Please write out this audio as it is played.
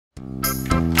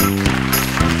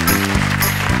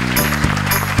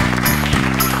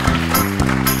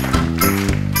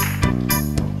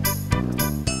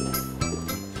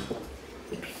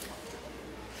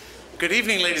Good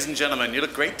evening, ladies and gentlemen. You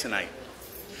look great tonight.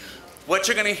 What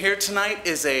you're going to hear tonight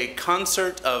is a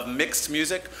concert of mixed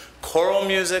music, choral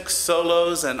music,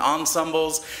 solos, and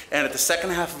ensembles. And at the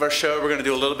second half of our show, we're going to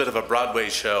do a little bit of a Broadway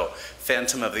show,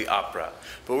 Phantom of the Opera.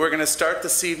 But we're going to start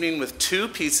this evening with two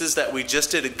pieces that we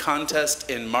just did a contest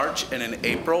in March and in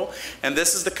April. And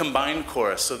this is the combined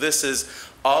chorus. So this is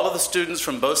all of the students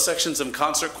from both sections of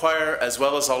concert choir, as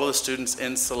well as all of the students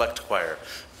in select choir.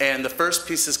 And the first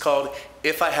piece is called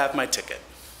If I Have My Ticket.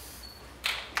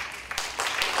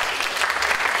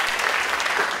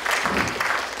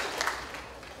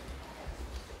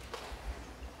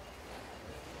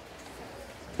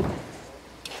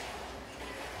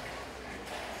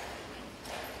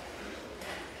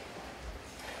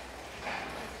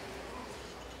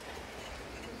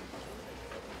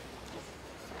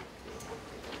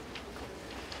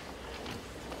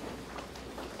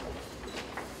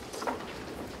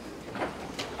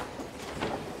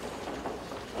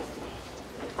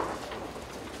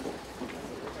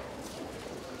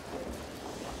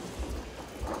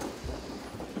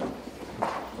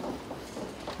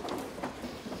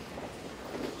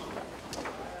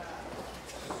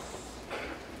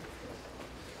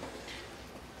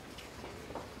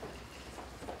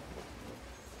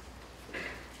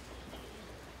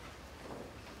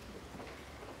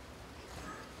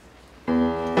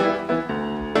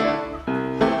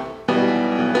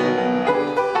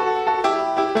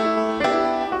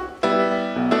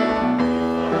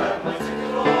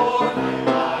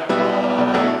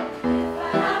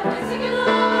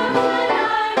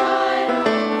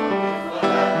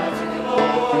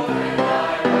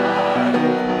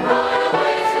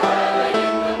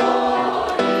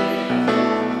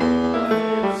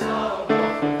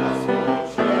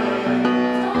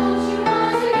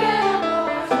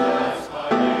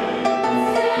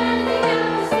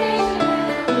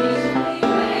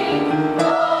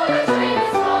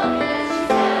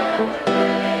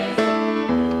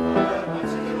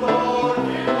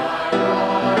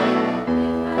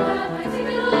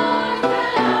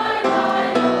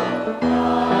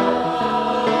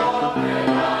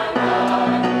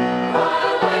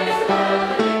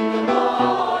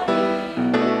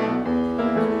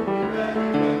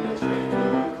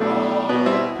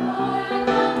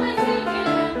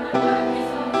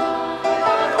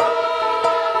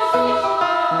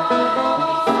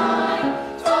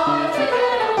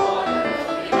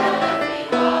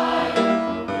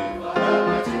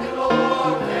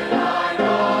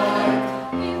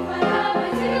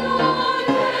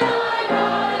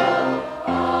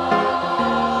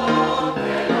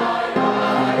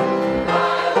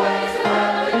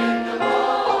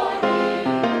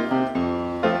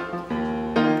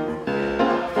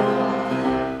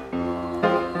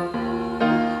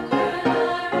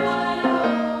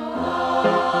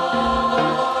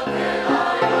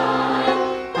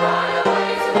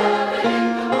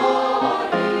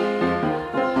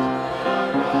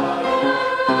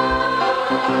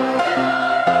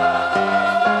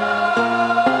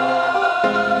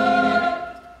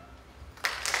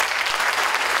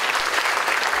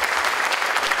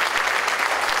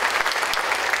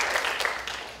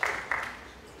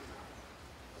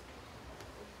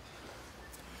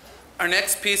 Our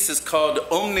next piece is called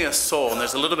Omnia Sol, and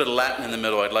there's a little bit of Latin in the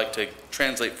middle I'd like to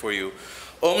translate for you.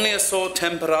 Omnia sol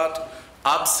temperat,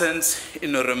 absens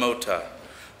in remota.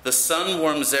 The sun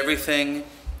warms everything,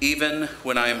 even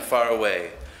when I am far away.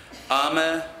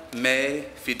 Ame me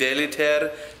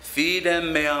fideliter,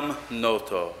 fidem meam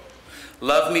noto.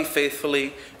 Love me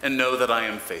faithfully and know that I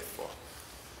am faithful.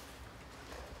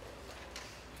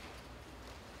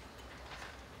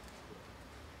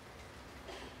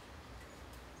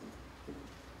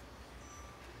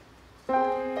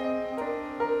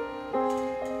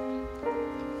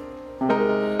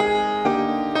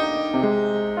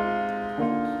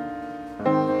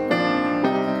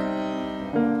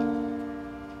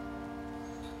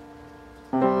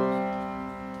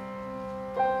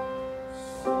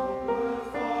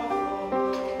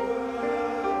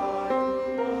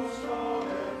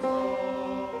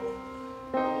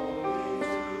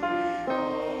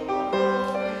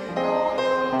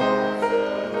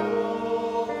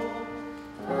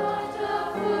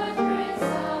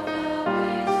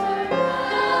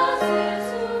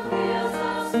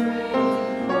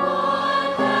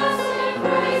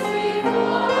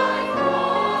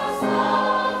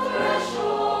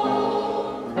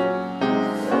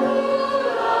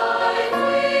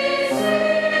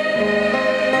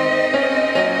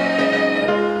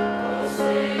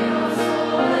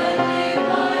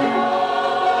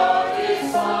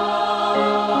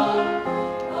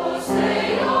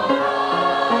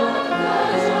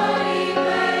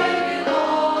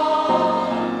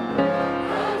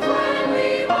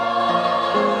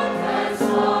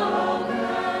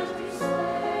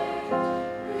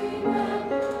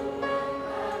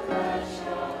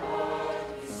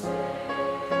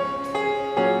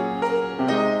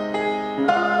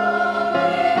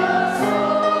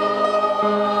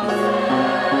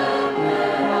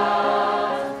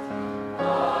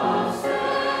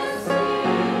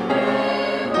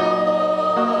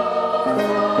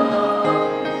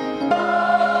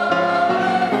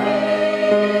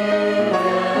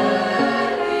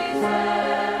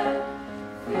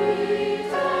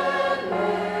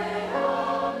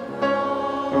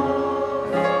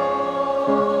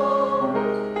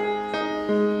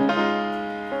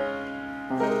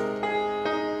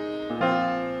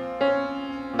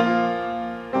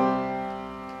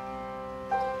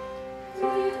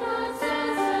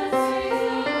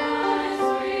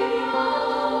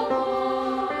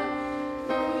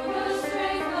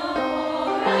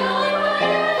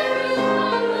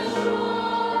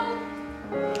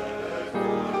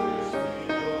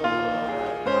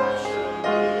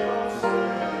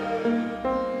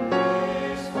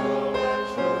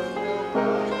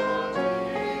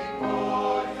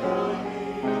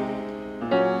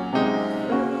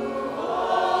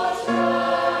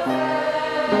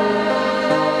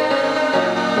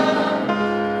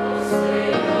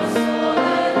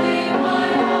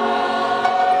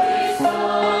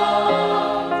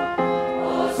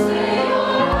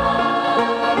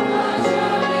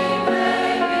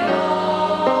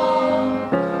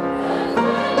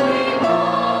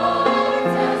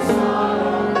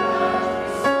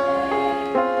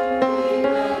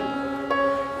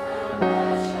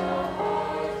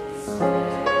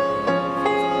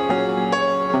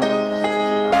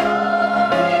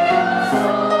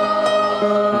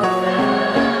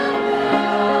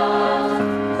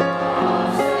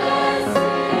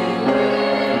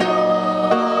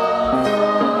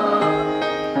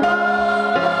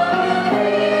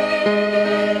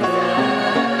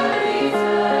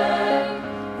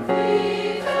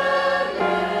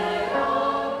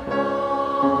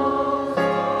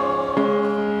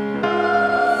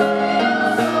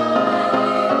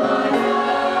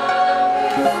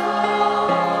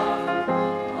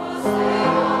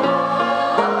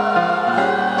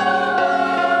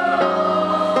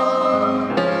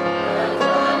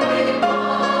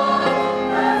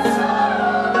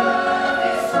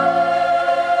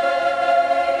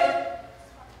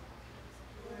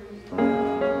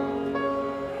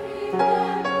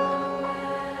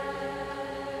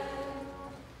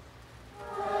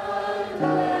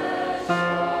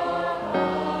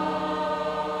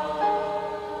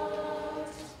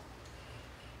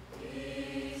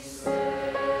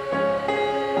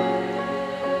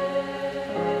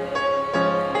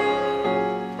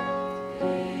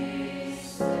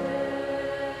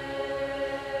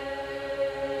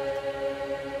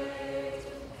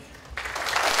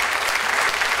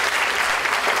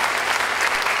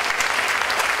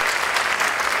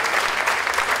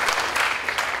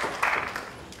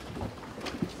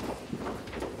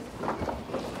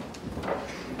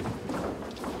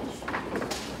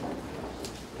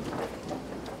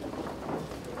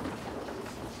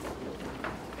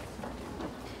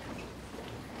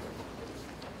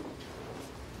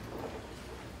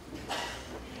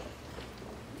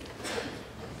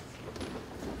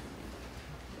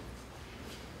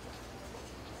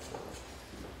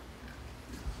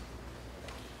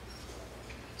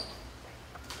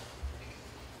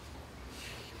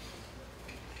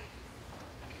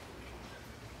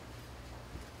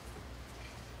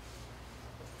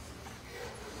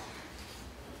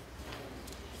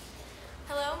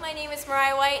 my name is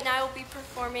Mariah White, and I will be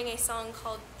performing a song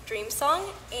called Dream Song,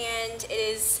 and it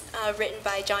is written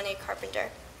by John A. Carpenter.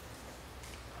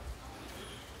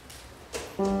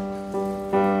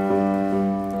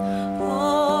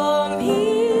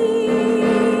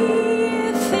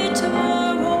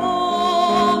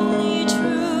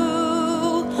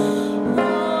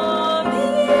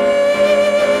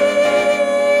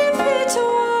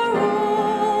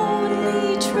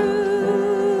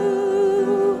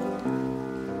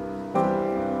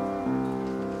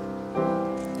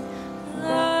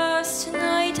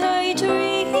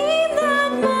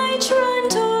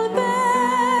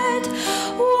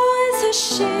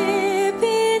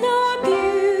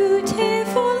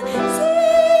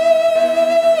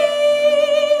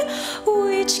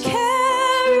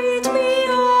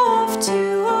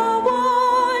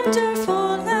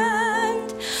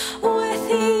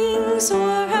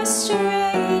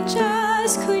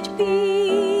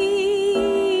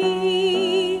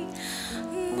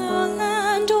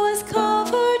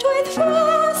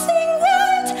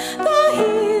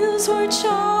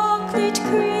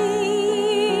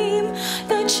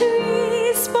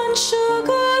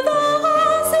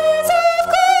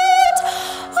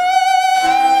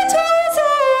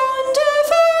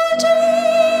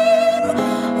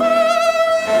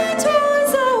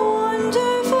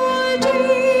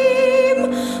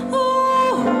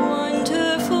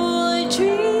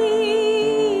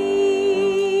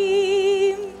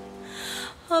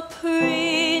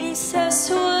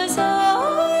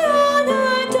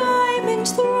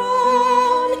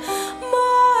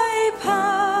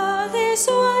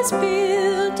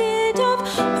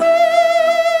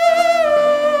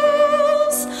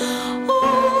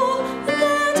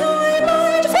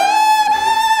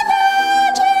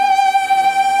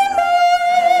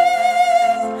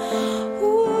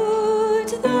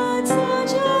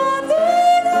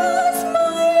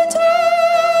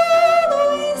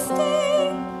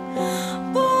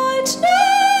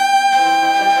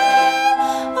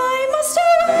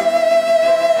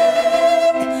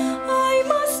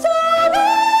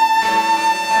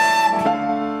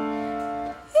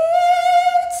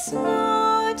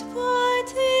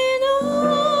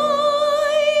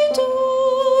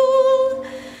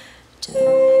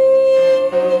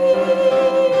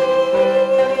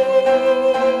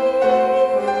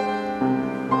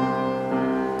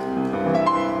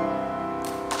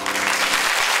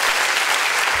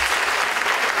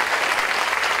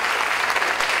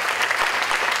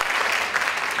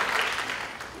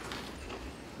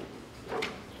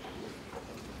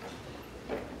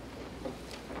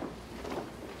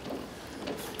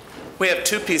 We have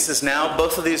two pieces now.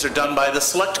 Both of these are done by the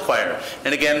Select Choir.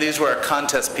 And again, these were our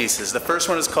contest pieces. The first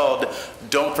one is called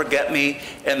Don't Forget Me,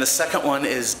 and the second one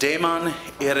is Daemon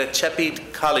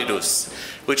Irecepit Kalidus,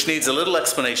 which needs a little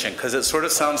explanation because it sort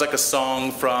of sounds like a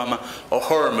song from a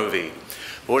horror movie.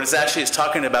 But what it actually is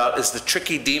talking about is the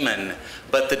tricky demon,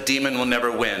 but the demon will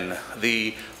never win.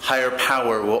 The higher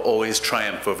power will always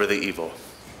triumph over the evil.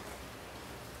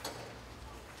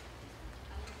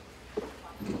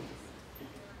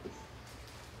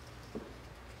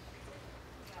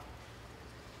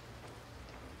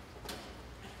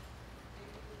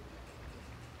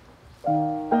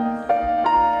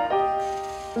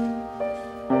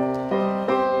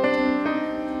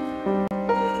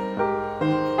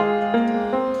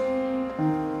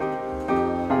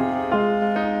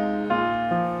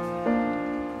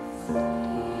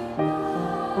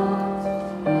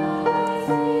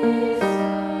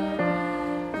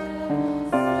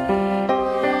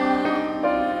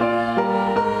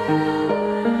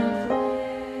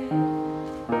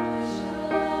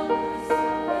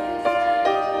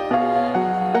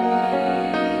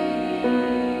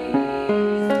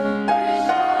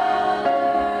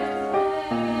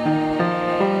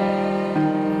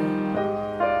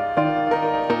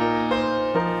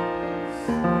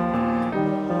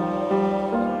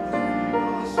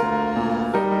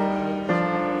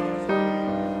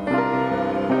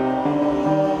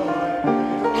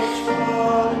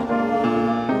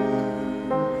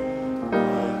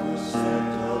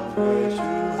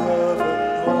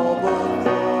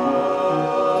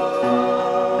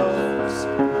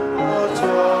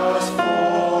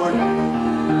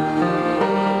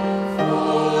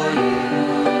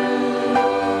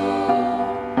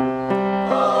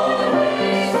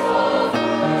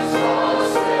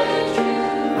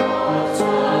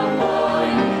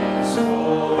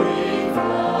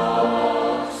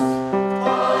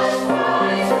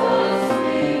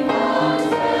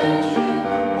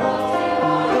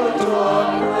 Lord.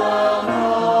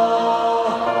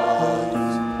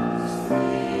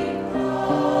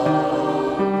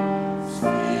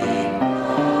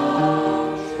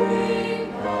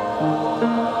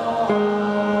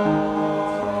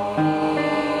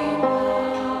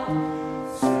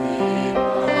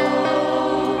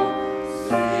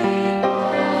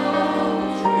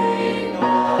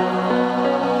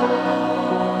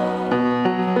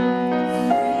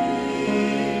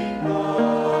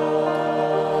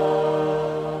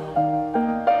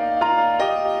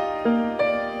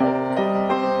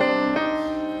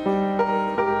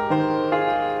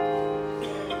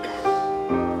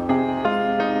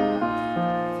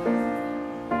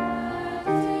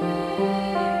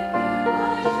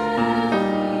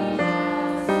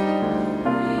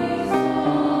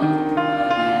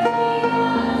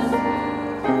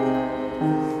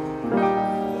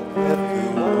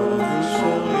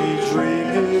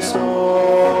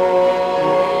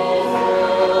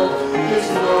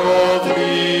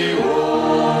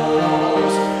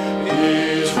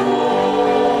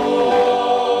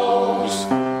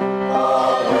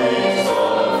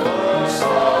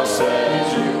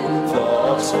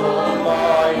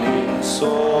 mighty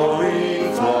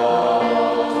soaring flood.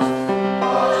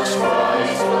 As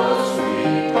Christ was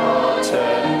free,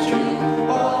 attend you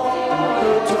all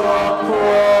the dark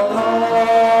lands.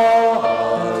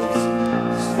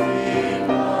 Sleep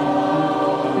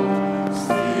now,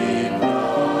 drink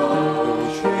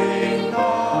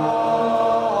now.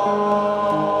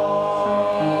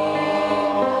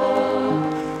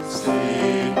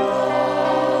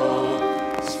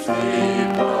 Sleep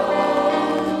now,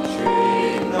 drink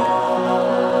now.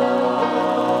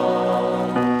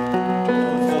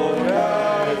 Don't forget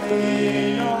the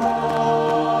hour.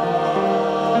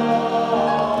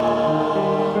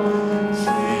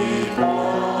 Sleep now,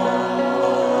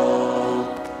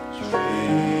 drink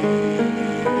now.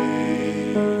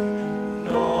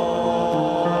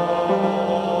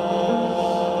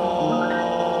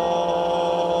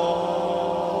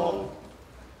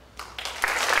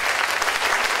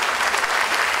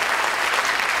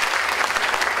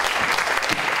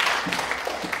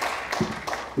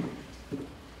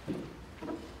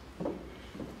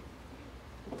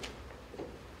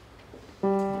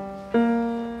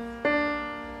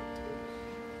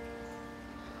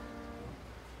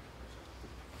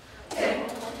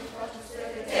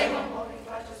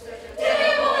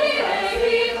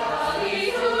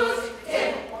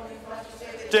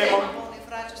 Demon,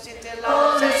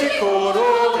 si coro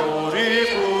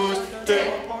gloribus,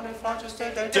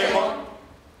 demon,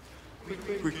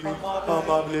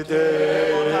 amable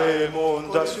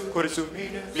demondas, quoris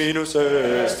minus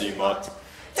estimat.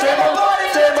 Demon,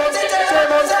 demon, demon,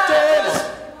 demon,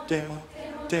 demon,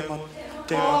 demon, demon,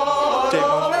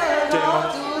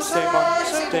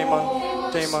 demon, demon,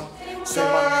 demon,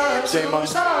 demon,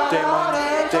 demon, demon,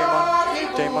 demon,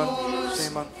 demon,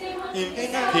 demon, in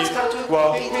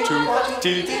qua tu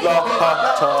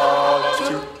dilatatus,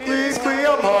 qui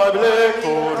amabile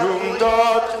corum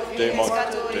dat, demon,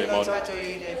 demon,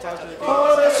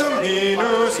 quoris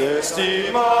minus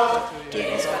estimat,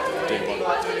 demon, demon,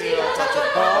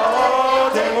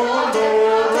 demundo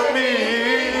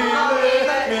rumila,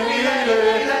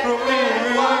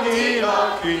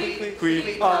 qui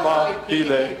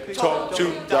amabile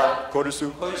totum dat, quoris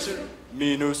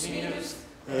minus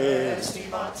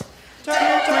estimat. Qui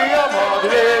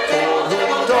amabile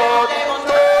corum dat,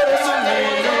 quoris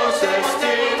minus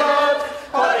estimat,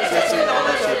 quoris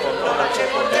estimat,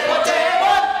 demon.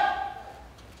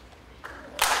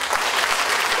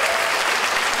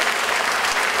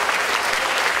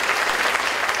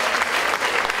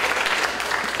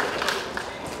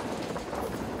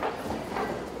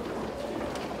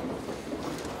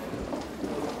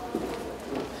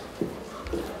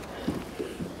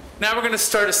 Now we're going to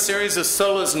start a series of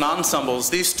solos and ensembles.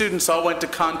 These students all went to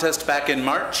contest back in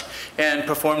March and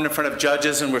performed in front of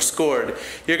judges and were scored.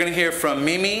 You're going to hear from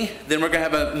Mimi, then we're going to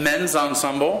have a men's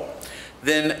ensemble,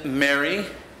 then Mary,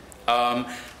 and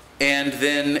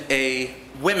then a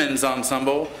women's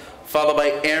ensemble, followed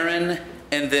by Aaron,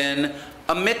 and then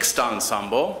a mixed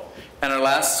ensemble. And our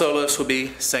last soloist will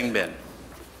be Sengbin.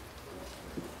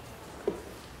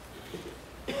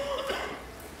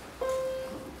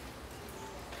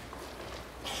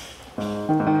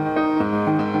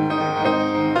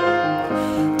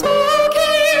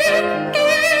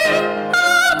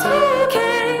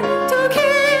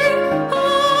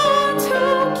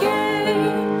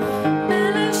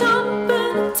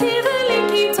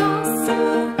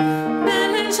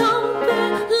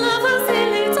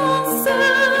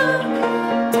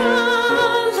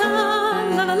 La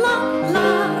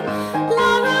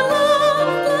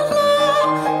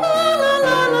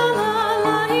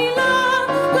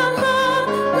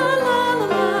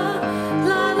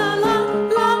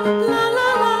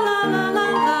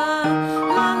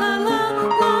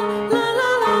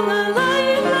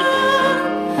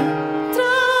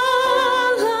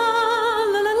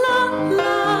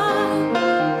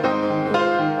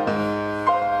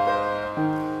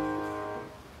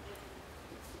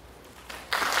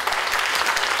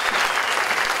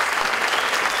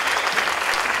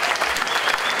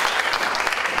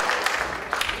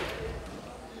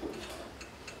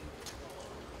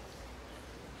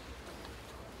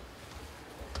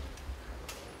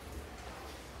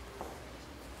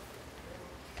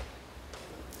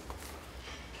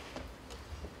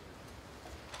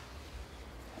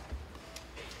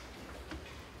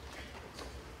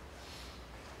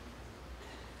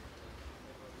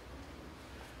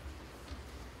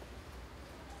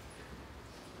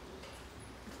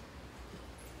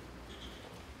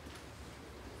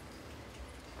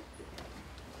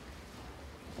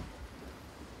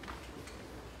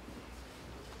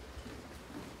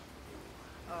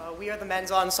We are the men's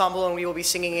ensemble, and we will be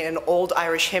singing an old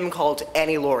Irish hymn called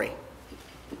Annie Laurie.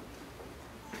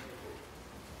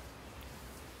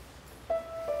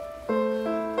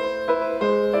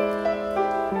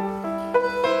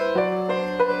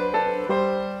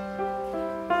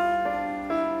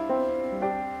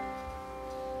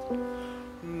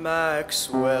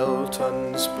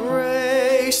 Maxwellton's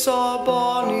brace a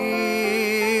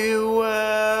bonny,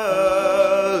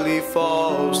 welly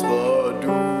falls the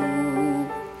dew,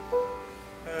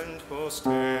 And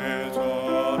posted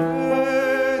on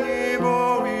any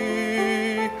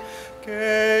bowie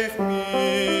gave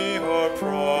me her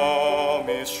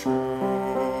promise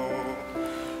true.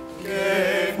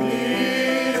 Gave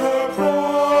me her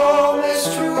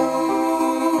promise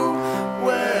true.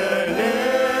 When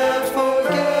ne'er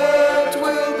forget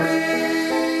will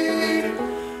be,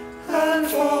 and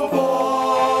for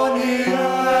bonny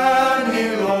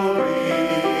Annie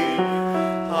Laurie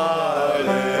I'll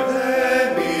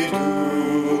let me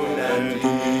do and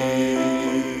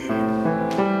leave.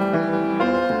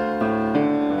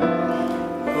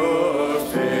 Her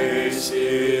face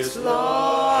is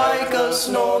like a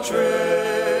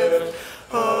snowdrift,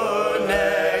 her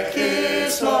neck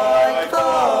is like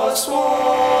the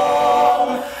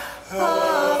swan,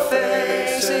 her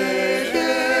face it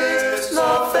is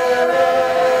the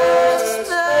fairest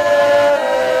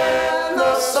that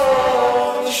the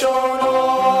sun shone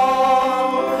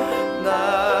on,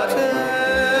 that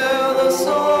ere the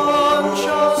sun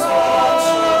shone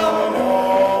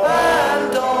on,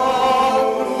 and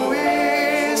all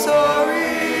Louise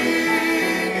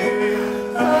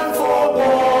and for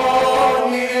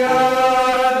bonny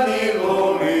Annie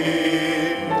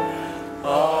Laurie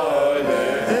I'll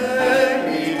let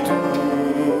me do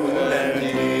and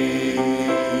leave.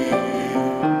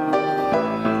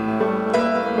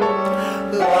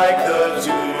 Like the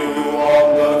dew on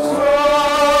the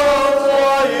ground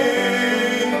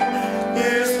lying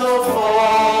is the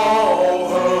fall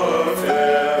of her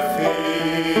fair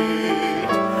feet,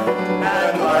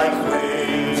 and like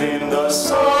wind in the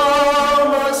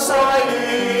summer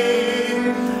sighing,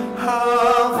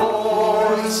 her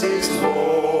voice is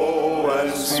low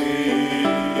and sweet.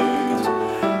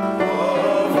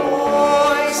 Her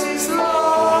voice is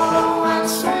low and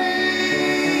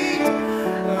sweet,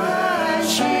 and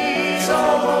she's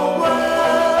all the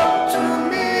world to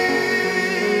me.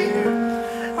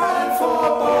 And for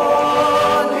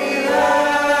bonny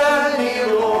Annie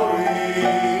Laurie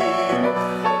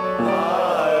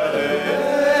I'll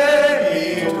let me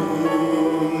do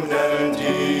and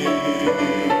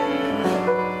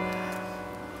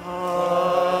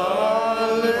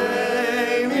I'll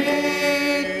let me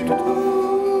do and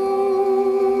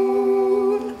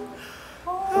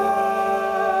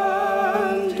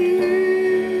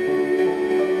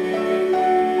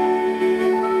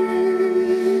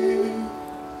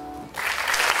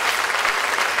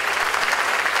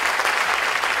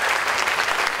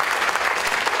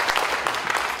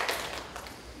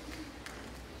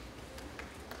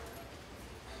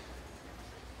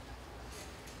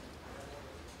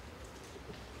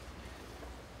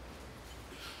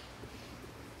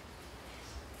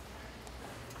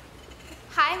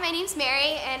Hi, my name's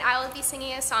Mary, and I will be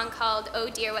singing a song called Oh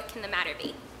Dear, What Can the Matter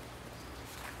Be?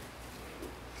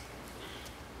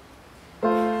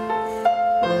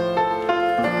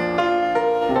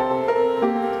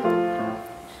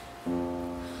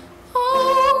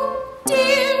 Oh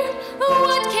dear,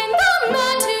 what can the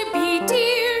matter be?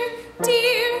 Dear,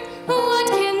 dear, what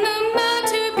can the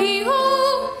matter be?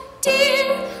 Oh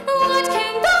dear, what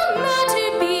can the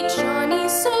matter be?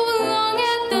 Johnny's so long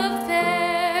at the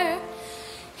fair.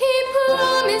 He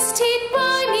promised he'd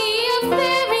buy me a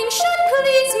fairing should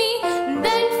please me.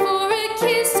 Then for a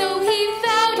kiss, so he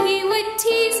vowed he would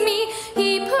tease me.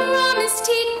 He promised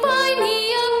he'd buy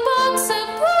me a box of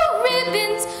blue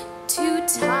ribbons to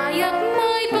tie up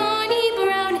my bonny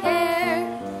brown hair.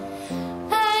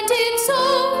 And it's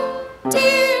oh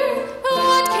dear,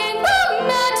 what can the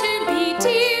matter be?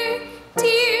 Dear,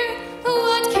 dear,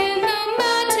 what can the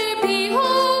matter be?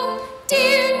 Oh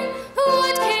dear,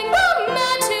 what can the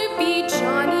matter be?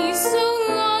 Johnny's so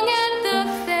long at the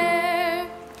fair.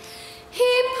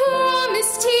 He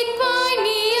promised he'd buy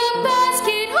me a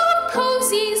basket of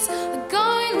posies, a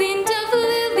garland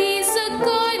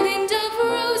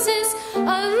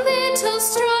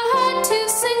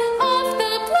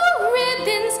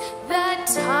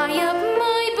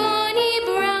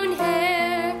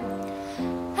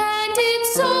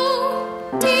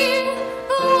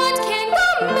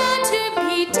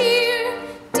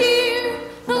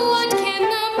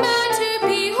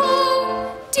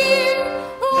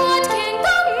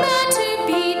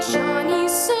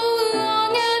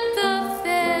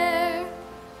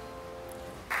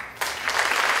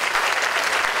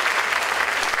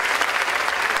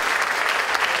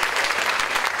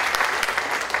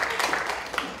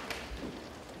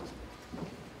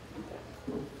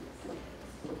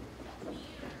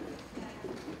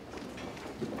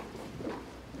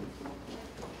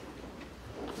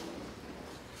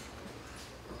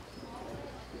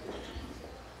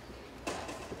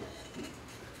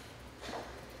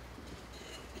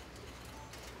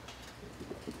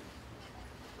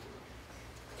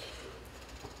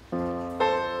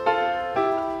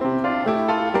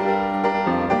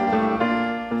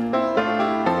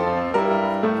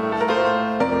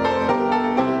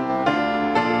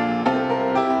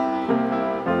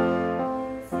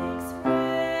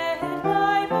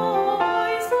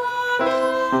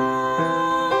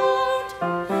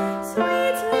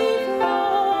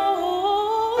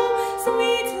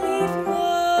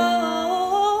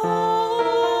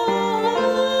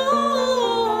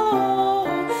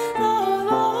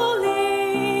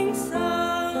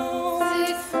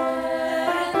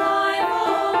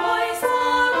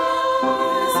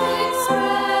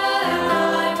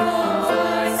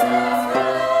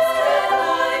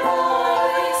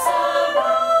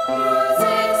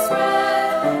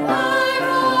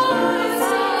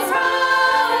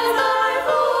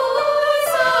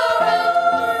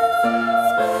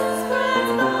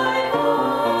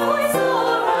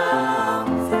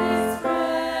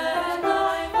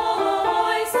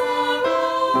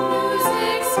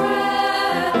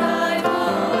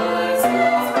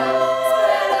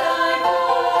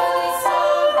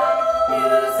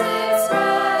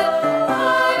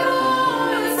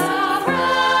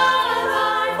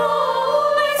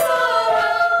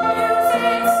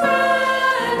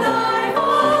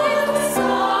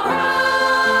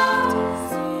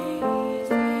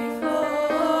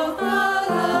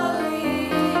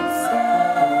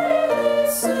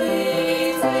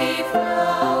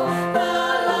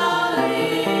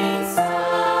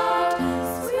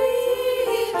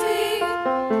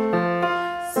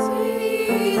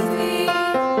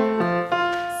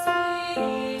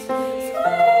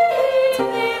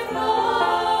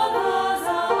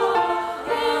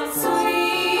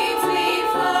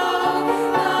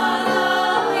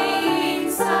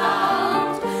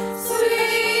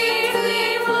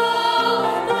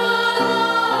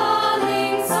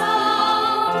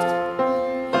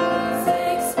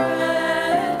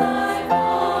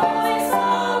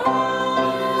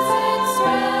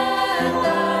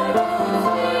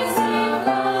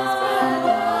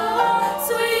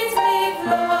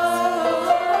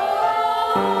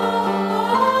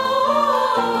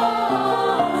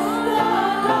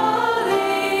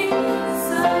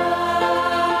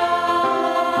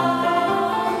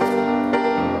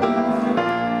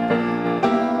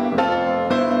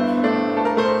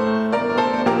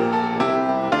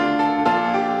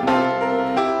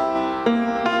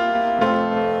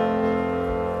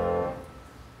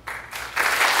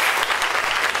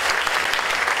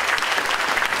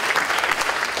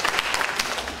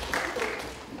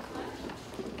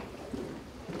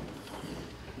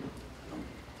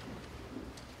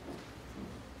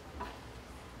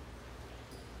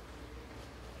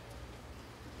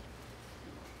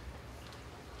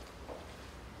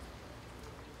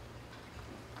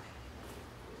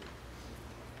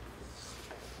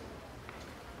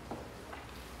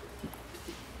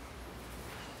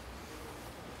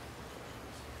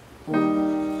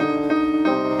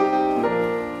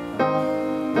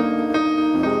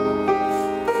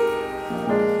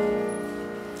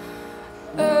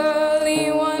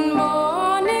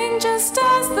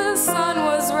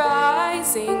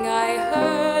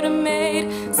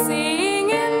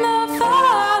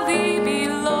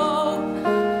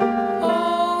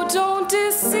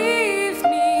deceive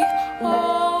me,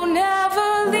 oh,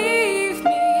 never leave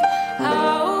me.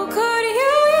 How could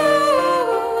you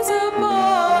use a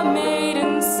poor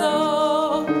maiden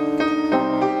so?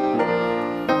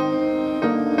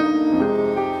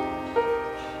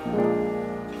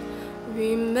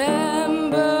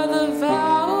 Remember the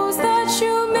vows that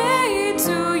you made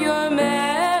to your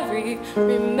Mary.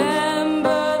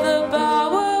 Remember the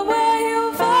bower where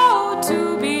you vowed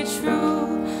to be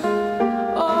true.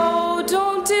 Oh,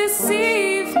 don't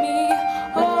deceive me.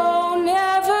 Oh,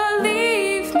 never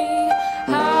leave me.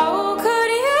 How could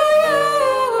you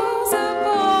use a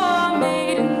poor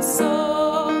maiden so?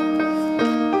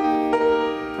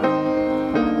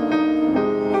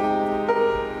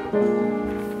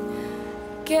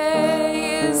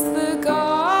 Gay is the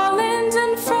garland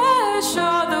and fresh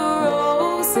are the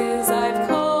roses I've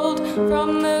culled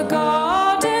from the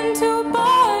garden to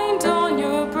bind on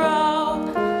your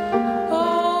brow.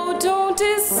 Oh, don't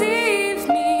deceive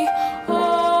me,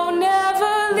 oh,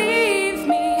 never leave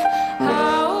me.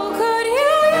 How could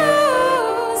you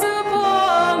use a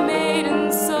poor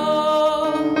maiden so?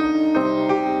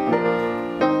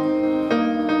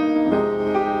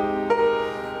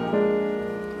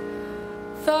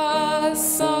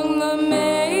 Thus sung the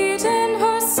maiden,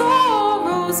 her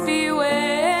sorrows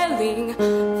bewailing.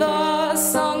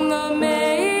 Thus sung the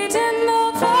maiden,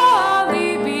 the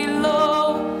valley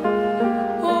below.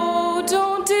 Oh,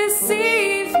 don't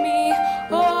deceive me,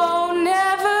 oh,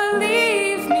 never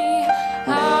leave me.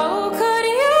 How could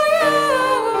you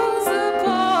use a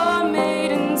poor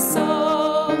maiden so?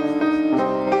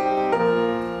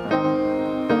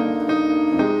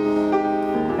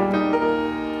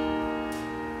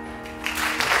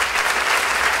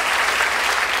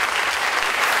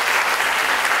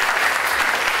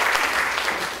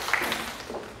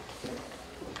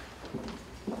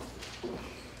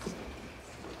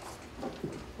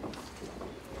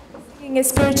 Singing a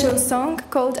spiritual song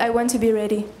called I Want to Be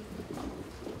Ready.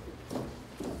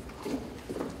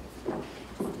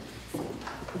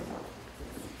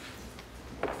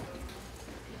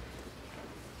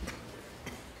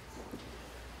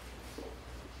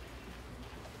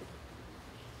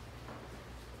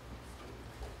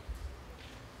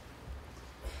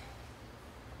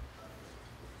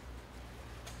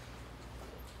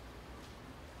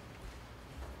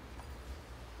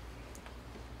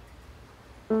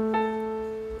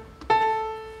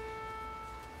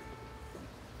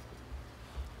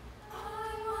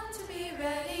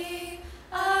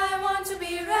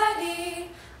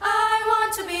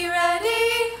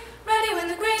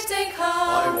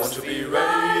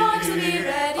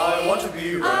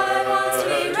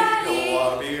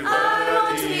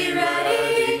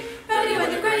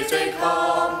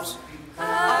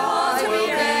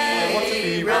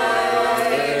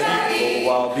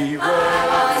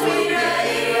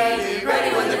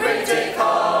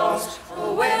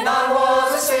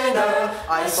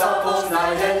 I suppose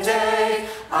night and day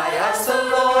I asked the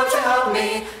Lord to help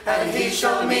me, and He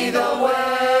showed me the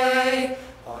way.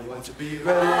 I want to be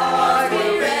ready. I will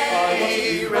be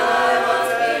ready.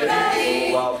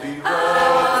 Ready. I'll be ready.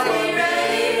 I'll be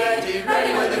ready.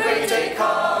 Ready when the great day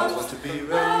comes. I want to be ready.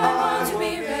 I want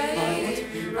to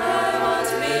be ready. I want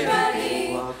to be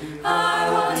ready. I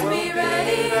want to be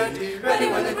ready. Ready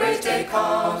when the great day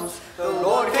comes. The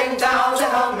Lord came down to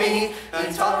help me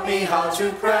and taught me how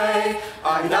to pray.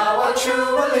 I'm now a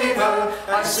true believer.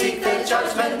 I seek the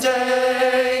judgment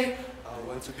day. I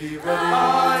want to be ready.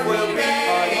 I will be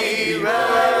ready. Oh,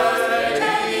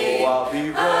 I'll be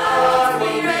ready. I'll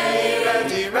be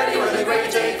ready. Ready when the great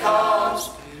day comes.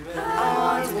 I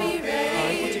want to be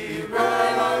ready.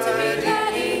 I want to be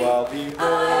ready. I'll be ready. I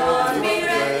want to be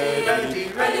ready.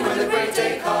 Ready when the great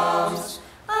day comes.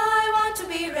 I want to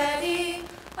be ready.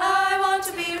 I want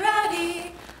to be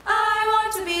ready. I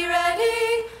want to be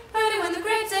ready. Ready when the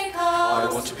great day comes. I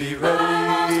want to be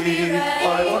ready.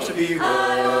 I want to be ready. Oh,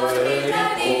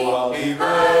 I'll be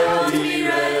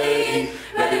ready.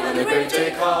 Ready when the great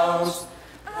day comes.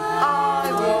 I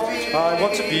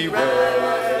want to be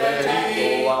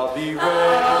ready. Oh, I'll be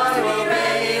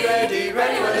ready.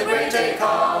 Ready when the great day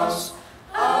comes.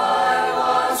 I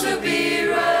want to be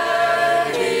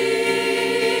ready.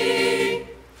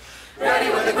 Ready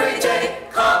when the great day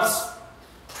comes.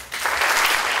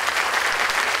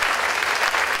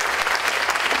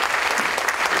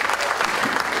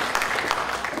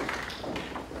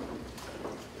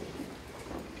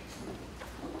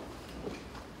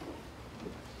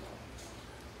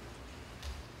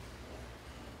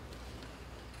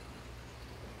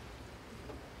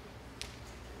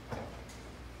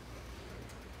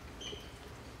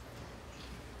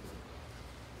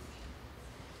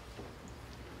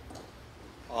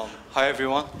 Hi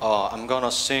everyone, I'm gonna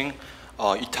sing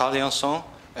Italian song,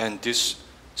 and this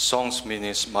song's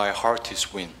meaning is My Heart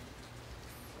is Win.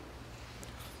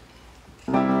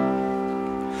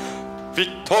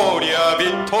 Vittoria,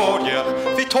 Vittoria,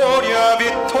 Vittoria,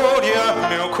 Vittoria,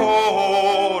 mio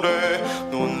cuore,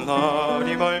 non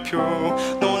l'ari mai più,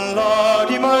 non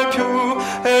l'ari mai più,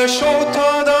 è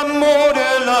sciolta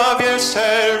d'amore la via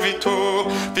servitù.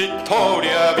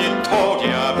 Vittoria,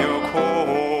 Vittoria, mio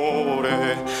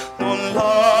cuore, non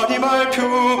l'ari mai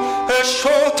più, è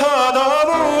sciolta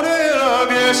d'amore la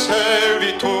via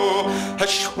servitù, è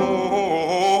sciolta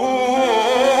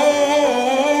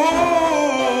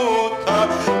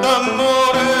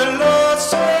d'amore la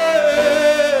servitù.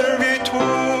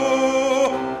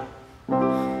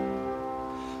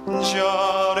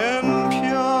 Già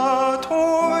riempiato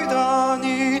i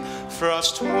danni fra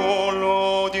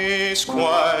stuolo di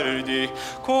sguardi,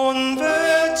 con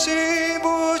vezzi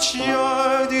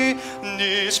bugiardi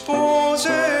di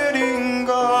spose ringari,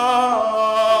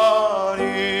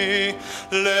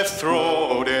 le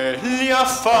frode, gli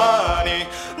affari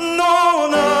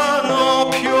non hanno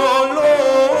più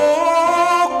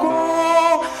loco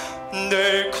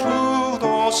del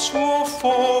crudo suo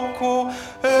fuoco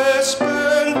e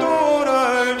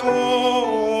spenderà il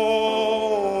dolore.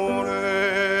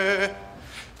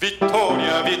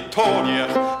 Vittoria,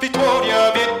 Vittoria,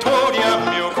 Vittoria, Vittoria,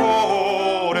 mio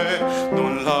cuore,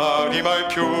 non l'ari mai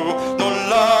più, non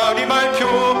l'ari mai più,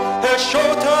 è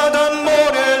sciolta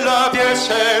d'amore la via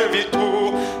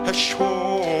servitù, è sciolta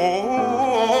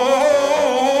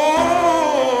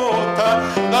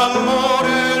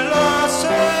d'amore la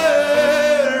servitù.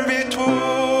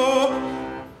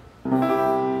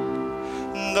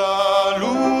 Da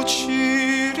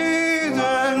luci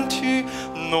ridenti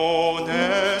non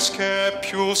esce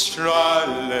più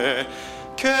stralle,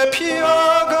 che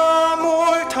piaga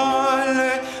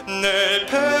mortale nel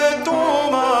petto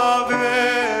m'avventi,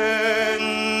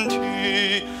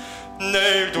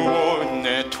 nel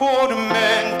donne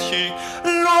tormenti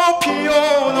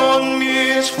l'oppio non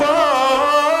mi sfaccio,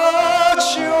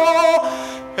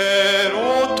 e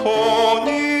rotto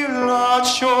il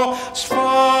laccio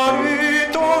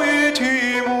sparito il timore.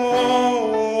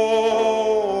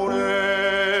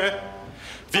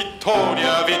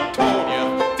 Vittoria, Vittoria,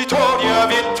 Vittoria,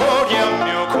 Vittoria,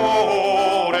 mio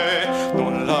cuore,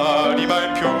 non l'ari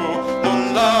mai più,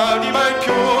 non l'ari mai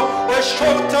più, è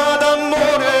sciolta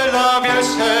d'amore la via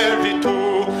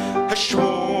servitù, è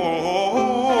sciolta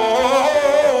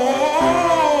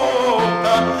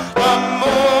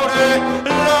d'amore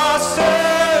la servitù.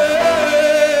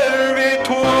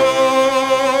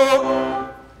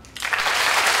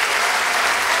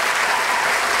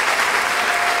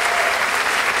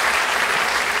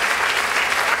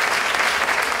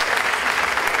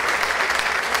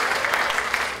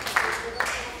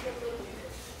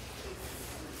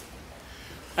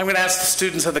 I'm going to ask the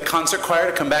students of the concert choir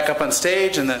to come back up on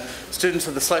stage, and the students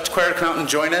of the select choir to come out and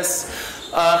join us.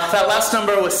 That last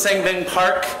number was Sangbin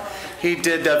Park. He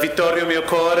did Vittorio Mio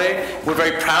Cuore. We're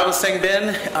very proud of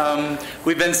Sangbin.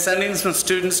 We've been sending some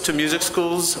students to music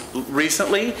schools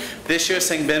recently. This year,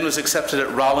 Sangbin was accepted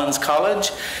at Rollins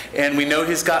College, and we know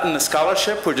he's gotten a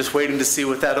scholarship. We're just waiting to see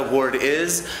what that award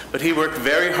is. But he worked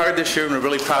very hard this year, and we're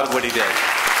really proud of what he did.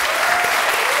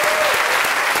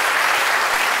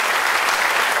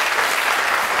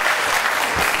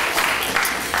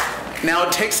 Now,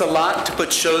 it takes a lot to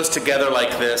put shows together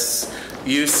like this.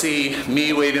 You see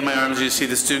me waving my arms, you see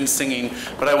the students singing,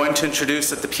 but I want to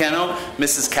introduce at the piano,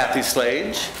 Mrs. Kathy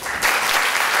Slage.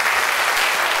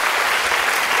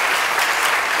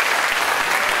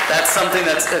 That's something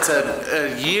that's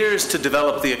years to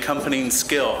develop the accompanying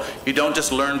skill. You don't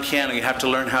just learn piano, you have to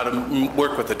learn how to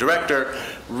work with the director,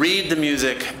 read the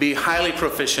music, be highly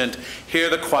proficient, hear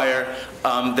the choir.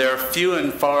 They're few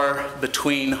and far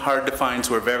between, hard to find,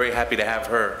 so we're very happy to have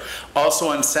her. Also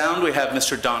on sound, we have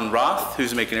Mr. Don Roth,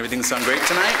 who's making everything sound great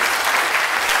tonight.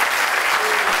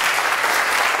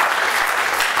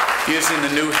 Using the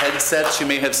new headsets you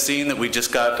may have seen that we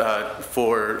just got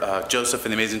for Joseph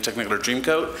and the Amazing Technicolor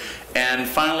Dreamcoat. And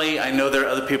finally, I know there are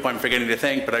other people I'm forgetting to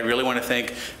thank, but I really want to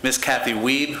thank Miss Kathy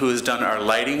Weeb, who has done our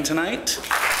lighting tonight.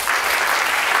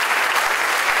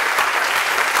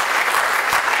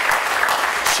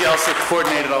 She also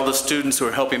coordinated all the students who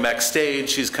are helping backstage.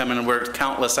 She's come in and worked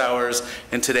countless hours,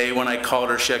 and today when I called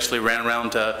her, she actually ran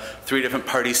around to 3 different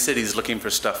party cities looking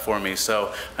for stuff for me.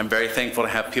 So I'm very thankful to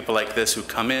have people like this who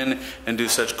come in and do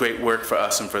such great work for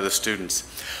us and for the students.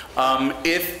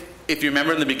 If If you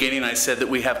remember in the beginning, I said that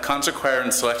we have concert choir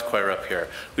and select choir up here.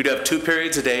 We do have 2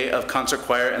 periods a day of concert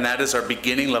choir, and that is our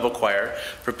beginning level choir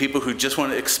for people who just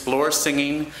want to explore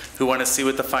singing, who want to see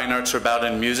what the fine arts are about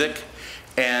in music.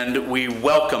 And we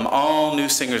welcome all new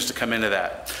singers to come into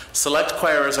that. Select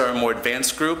choir is our more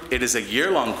advanced group. It is a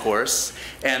year-long course,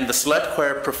 and the select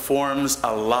choir performs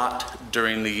a lot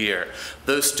during the year.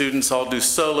 Those students all do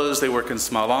solos, they work in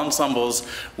small ensembles.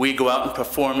 We go out and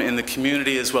perform in the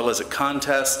community as well as at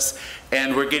contests.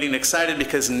 And we're getting excited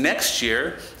because next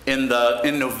year, in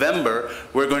November,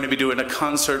 we're going to be doing a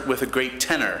concert with a great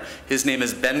tenor. His name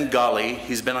is Ben Golly.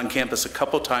 He's been on campus a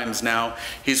couple times now.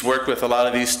 He's worked with a lot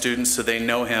of these students, so they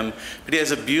know him. But he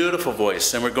has a beautiful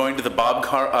voice, and we're going to the Bob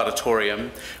Carr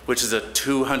Auditorium, which is a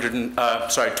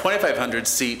 2,500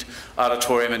 seat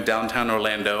auditorium in downtown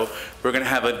Orlando. We're going to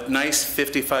have a nice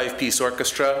 55-piece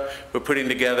orchestra. We're putting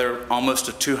together almost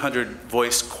a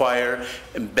 200-voice choir,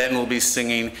 and Ben will be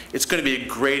singing. It's going to be a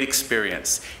great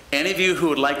experience. Any of you who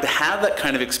would like to have that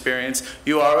kind of experience,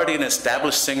 you are already an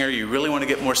established singer, you really want to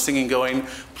get more singing going,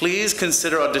 please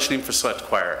consider auditioning for select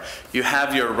choir. You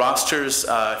have your rosters,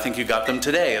 I think you got them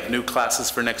today, of new classes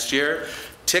for next year.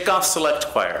 Tick off select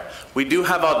choir. We do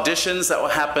have auditions that will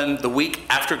happen the week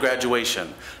after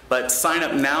graduation, but sign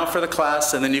up now for the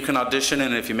class and then you can audition,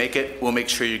 and if you make it, we'll make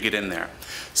sure you get in there.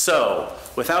 So,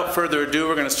 without further ado,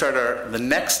 we're going to start the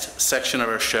next section of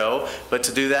our show, but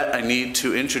to do that, I need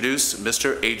to introduce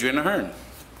Mr. Adrian Ahern.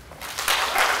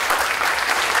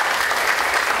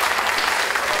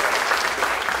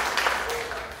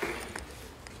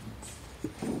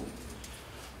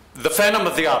 The Phantom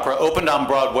of the Opera opened on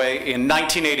Broadway in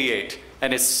 1988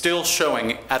 and is still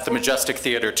showing at the Majestic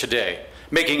Theater today,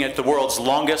 making it the world's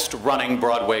longest running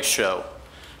Broadway show.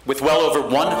 With well over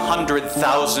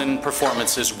 100,000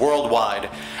 performances worldwide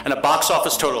and a box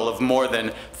office total of more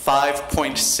than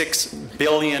 $5.6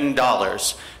 billion,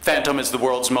 Phantom is the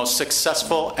world's most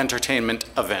successful entertainment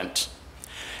event.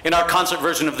 In our concert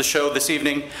version of the show this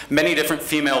evening, many different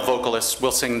female vocalists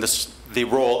will sing the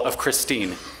role of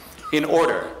Christine. In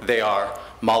order, they are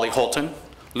Molly Holton,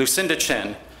 Lucinda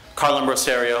Chen, Carlin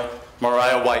Rosario,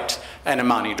 Mariah White, and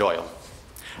Imani Doyle.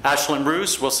 Ashlyn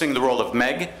Roos will sing the role of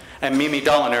Meg, and Mimi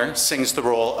Dolliner sings the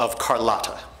role of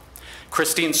Carlotta.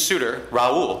 Christine's suitor,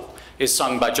 Raoul, is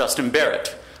sung by Justin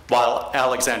Barrett, while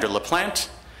Alexander LaPlante,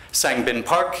 Sang Bin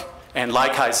Park, and Lai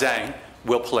Kai Zhang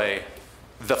will play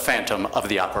the Phantom of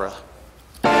the Opera.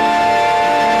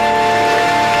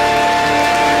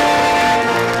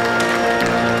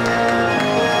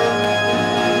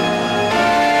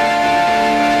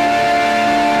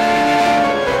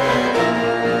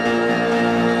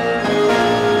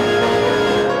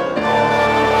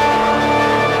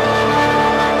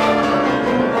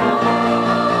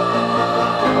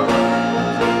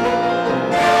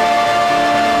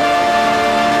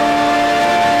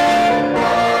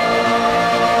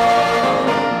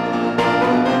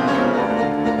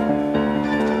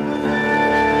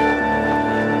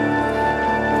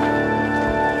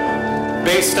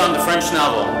 Based on the French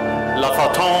novel La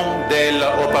Fantôme de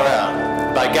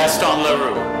l'Opéra by Gaston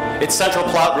Leroux, its central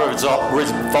plot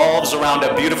revolves around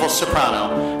a beautiful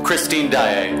soprano, Christine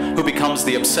Daae, who becomes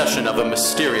the obsession of a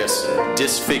mysterious,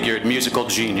 disfigured musical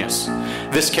genius.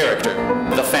 This character,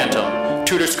 the Phantom,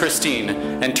 tutors Christine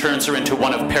and turns her into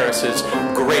one of Paris's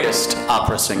greatest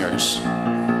opera singers.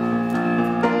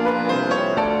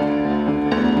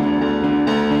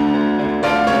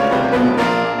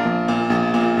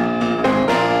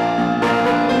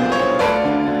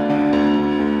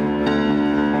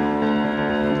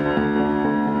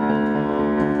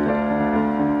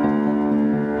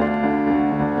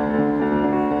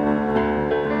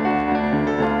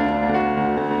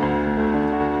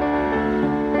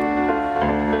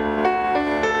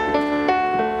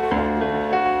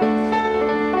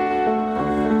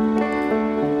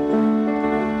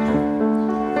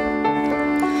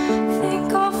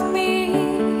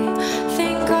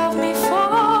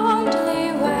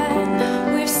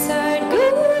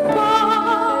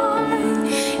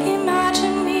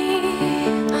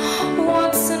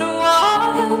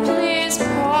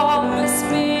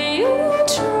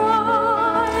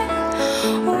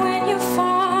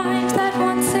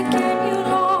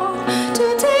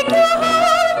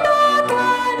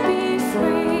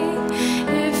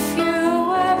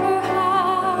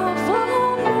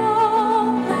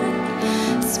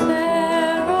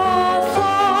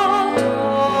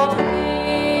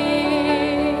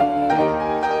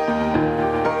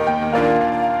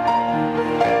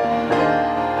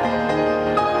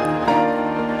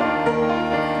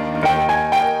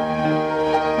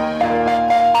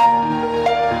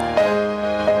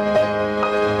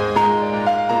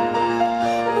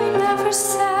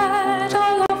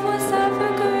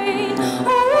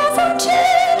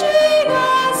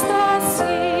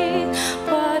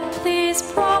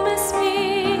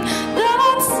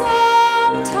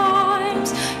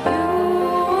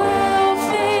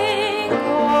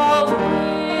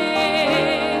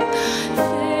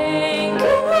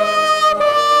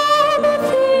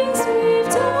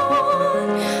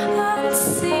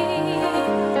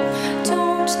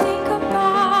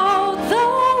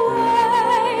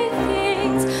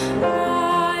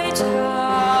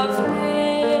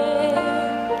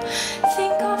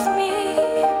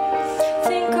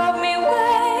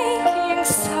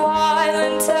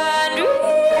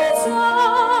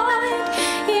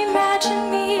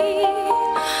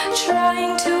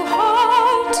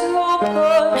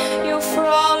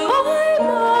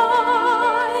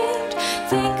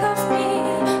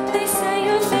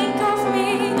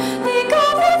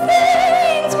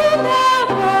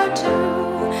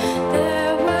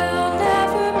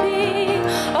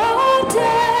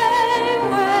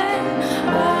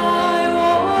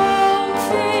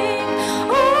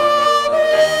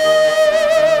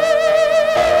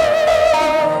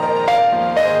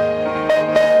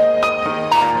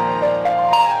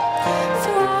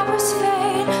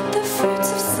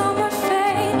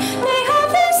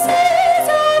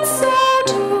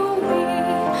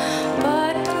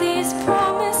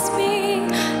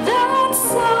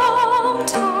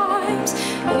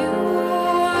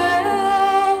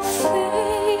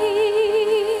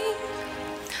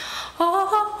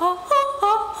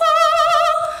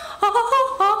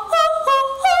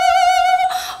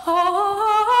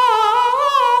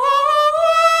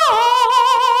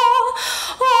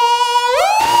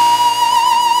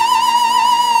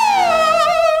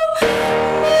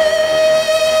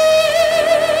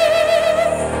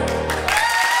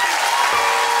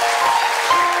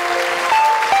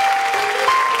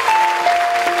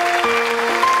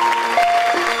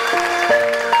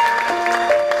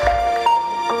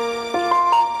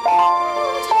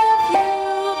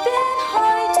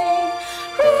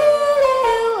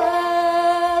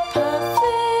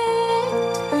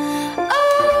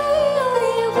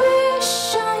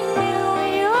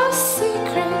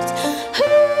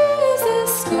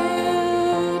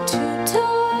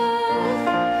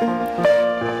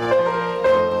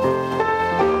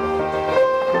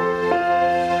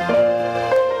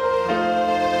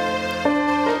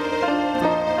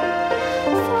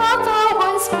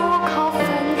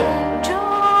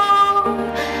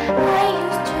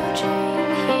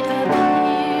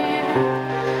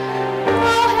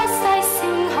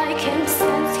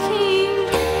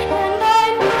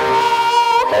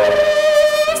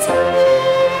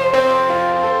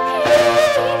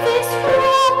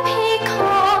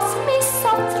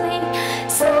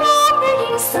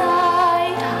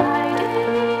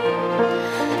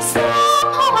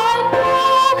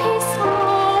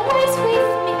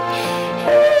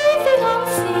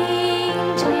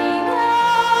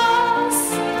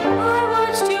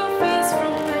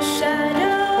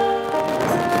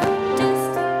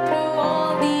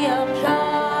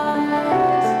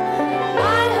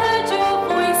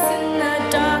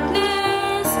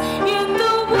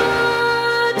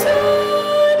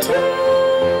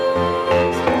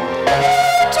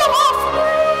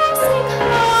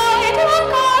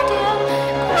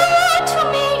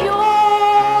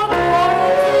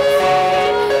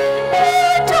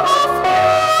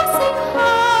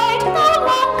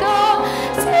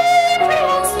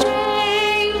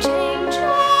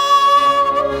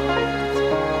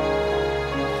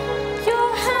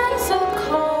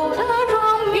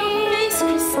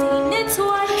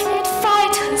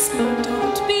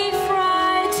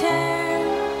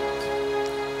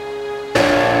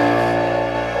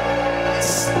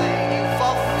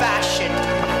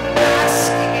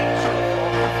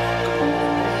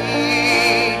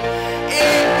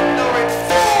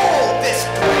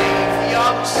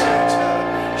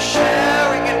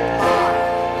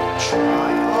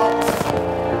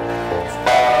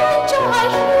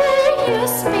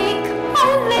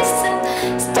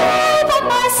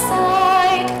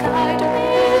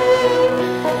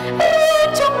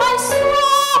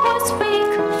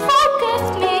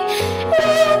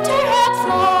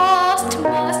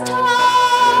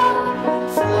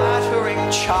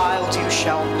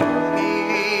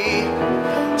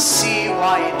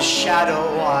 in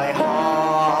shadow I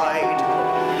hide.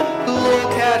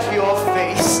 Look at your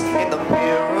face in the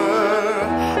mirror.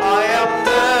 I am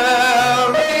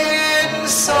there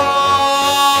inside.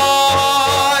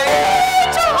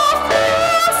 Angel of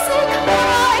music,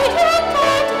 hide your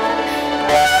burden,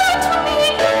 come to me,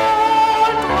 your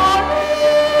glory.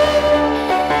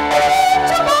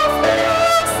 Angel of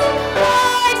music,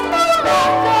 hide no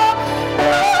longer,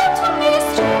 come to me,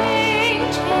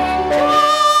 strange angel.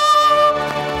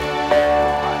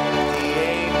 The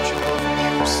angel of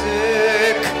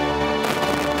music.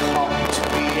 Come to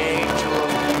me, angel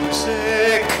of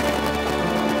music.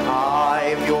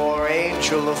 I'm your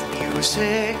angel of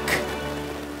music.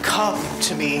 Come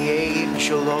to me,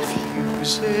 angel of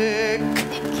music.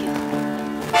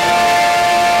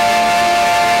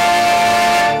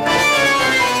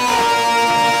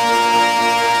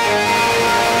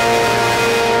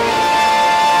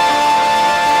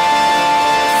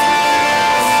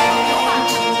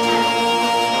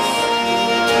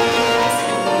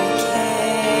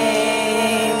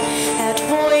 That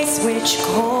voice which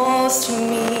calls to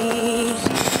me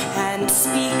and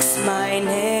speaks my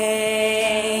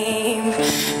name.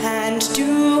 And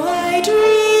do I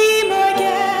dream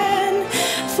again?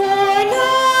 For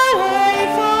now I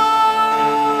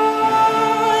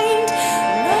find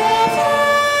no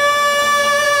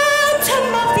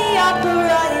phantom of the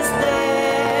opera is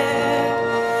there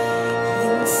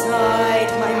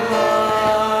inside my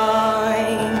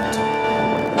mind.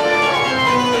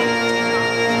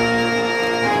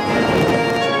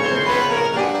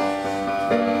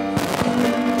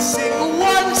 Sing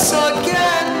once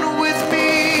again with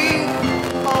me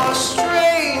our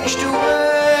strange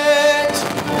duet.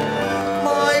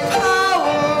 My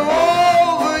power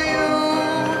over you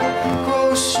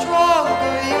grows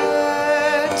stronger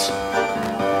yet.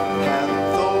 And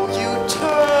though you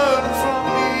turn from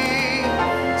me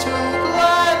to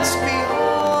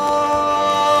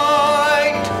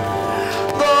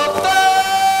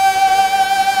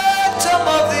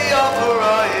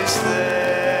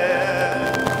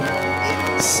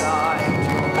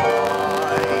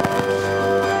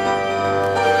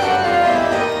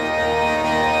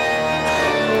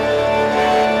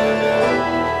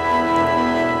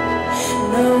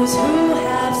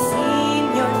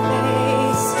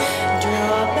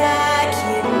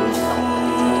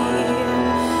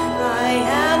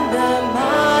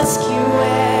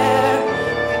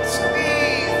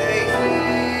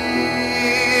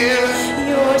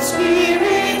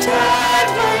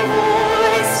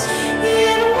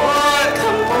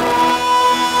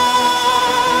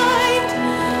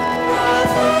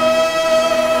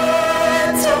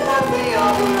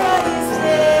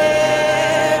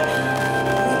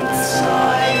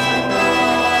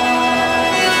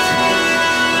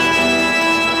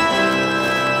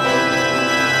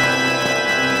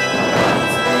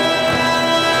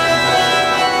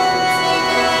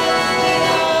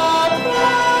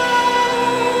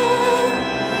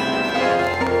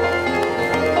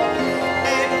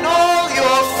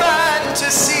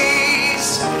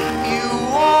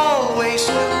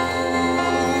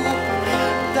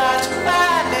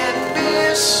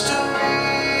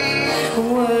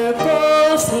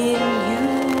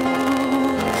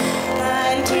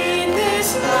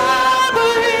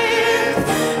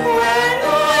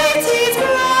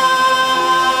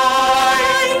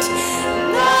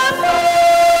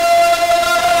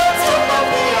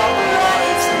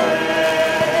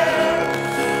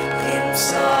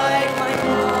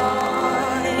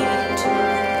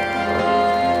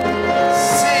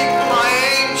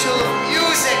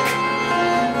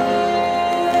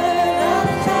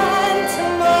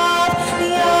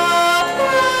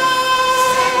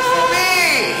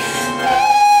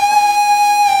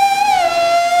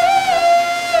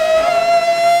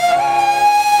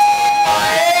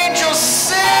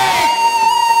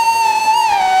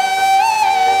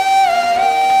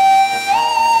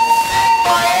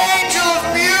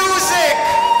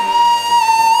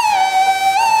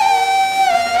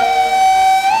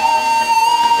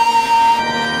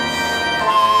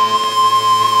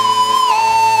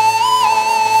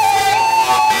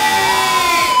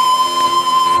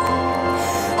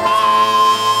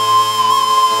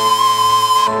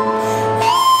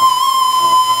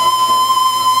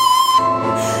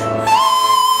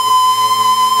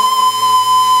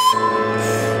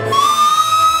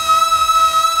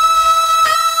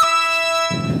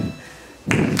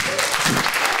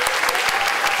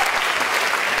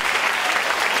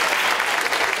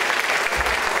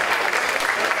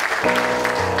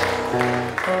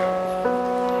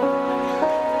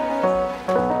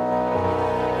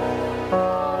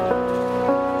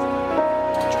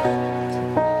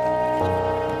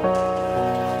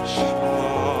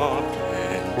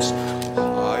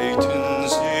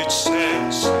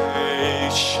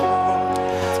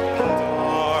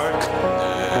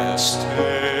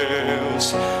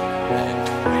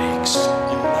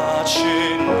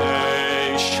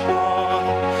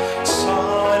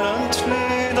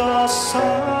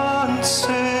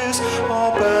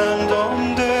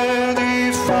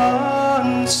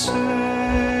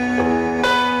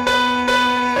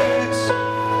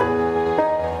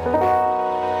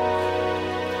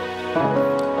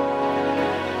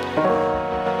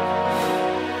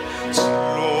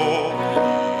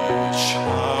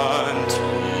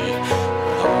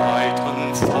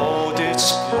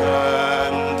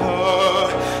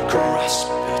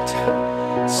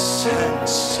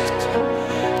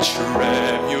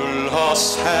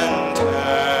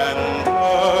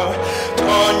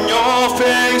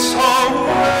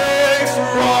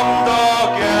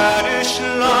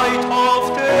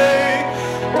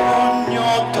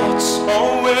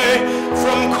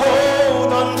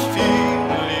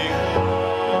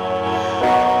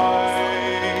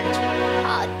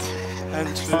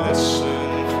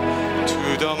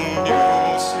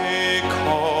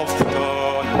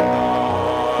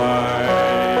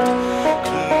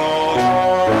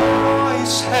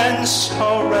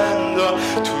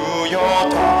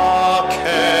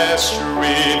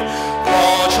dream.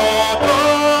 Watch all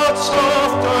thoughts of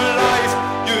the life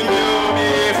you knew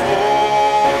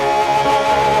before.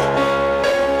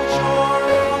 Close your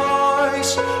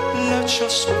eyes, let your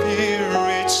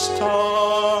spirit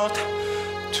start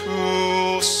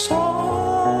to soar.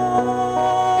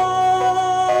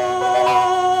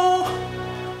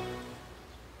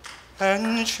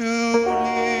 And you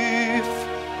live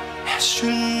as you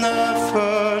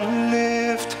never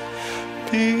lived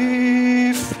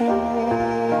before.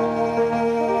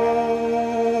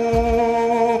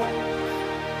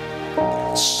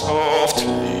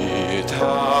 Softly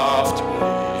after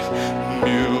me,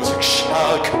 music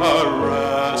shall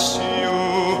caress you.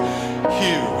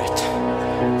 Hear it,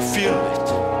 feel it,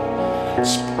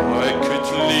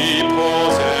 spikily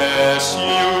possess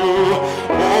you.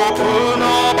 Open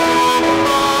up your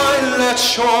mind, let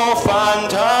your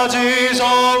fantasies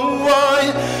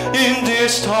unwind in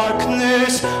this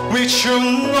darkness which you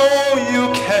know you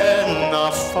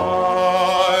cannot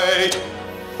fight.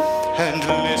 And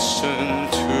listen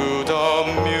to the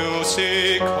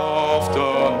music of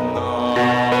the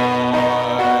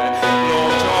night.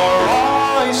 Close your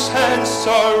eyes and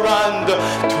surrender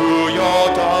to your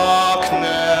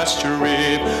darkness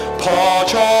dream.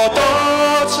 Put your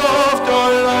thoughts of the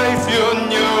life you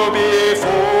knew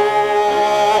before.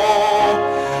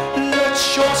 Let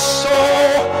your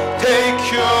soul take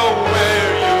you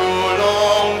where you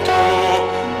long to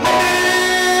be.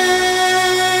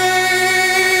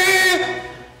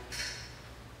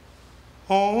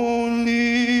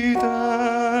 Only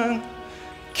then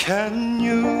can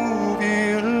you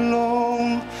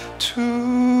belong to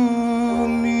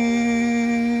me.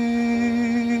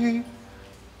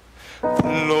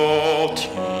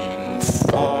 Floating,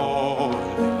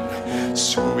 falling,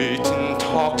 sweet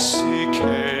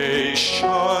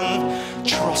intoxication.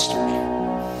 Trust me,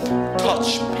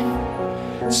 touch me,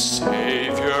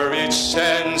 savor each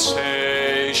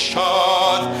sensation.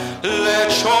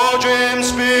 Let your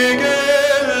dreams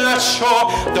begin, let your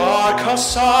darker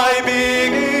side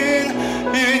begin.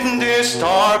 In this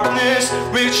darkness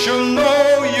which you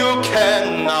know you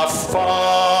cannot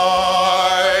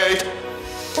fight.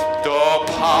 The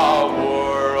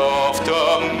power of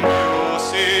the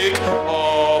music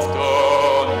of the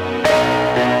night.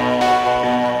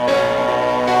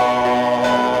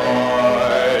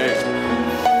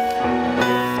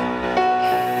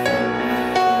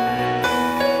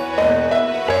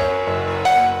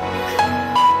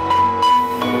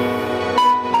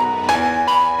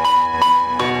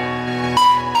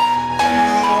 You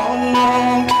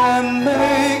alone can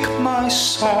make my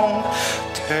song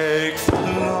take flight.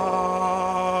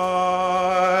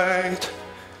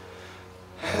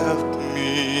 Help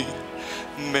me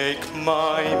make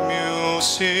my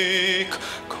music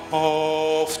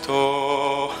of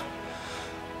the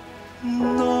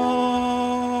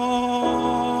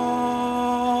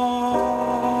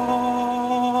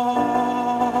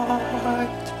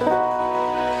night.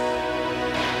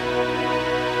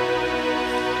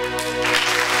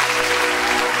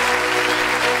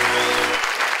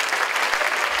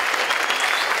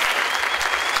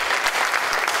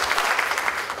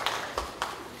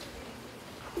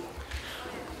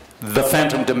 The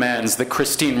Phantom demands that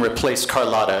Christine replace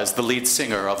Carlotta as the lead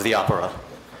singer of the opera.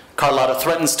 Carlotta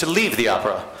threatens to leave the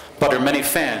opera, but her many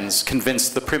fans convince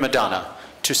the prima donna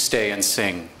to stay and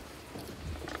sing.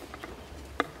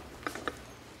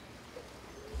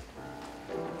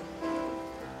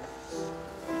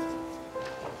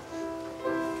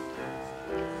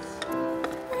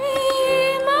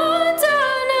 Prima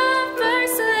donna,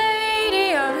 first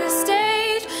lady of the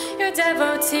stage, your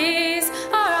devotees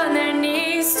are on their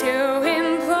knees to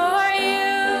implore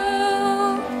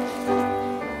you.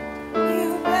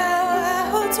 You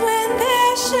bow out when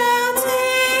they're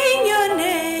shouting your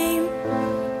name.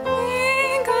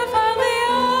 Think of how they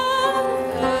all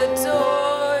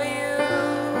adore you.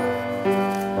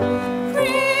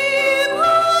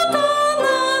 Prima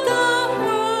donna, the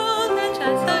world may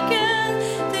chance again.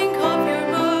 Think of your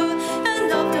mood and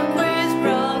of the praise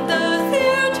from the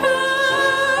theater.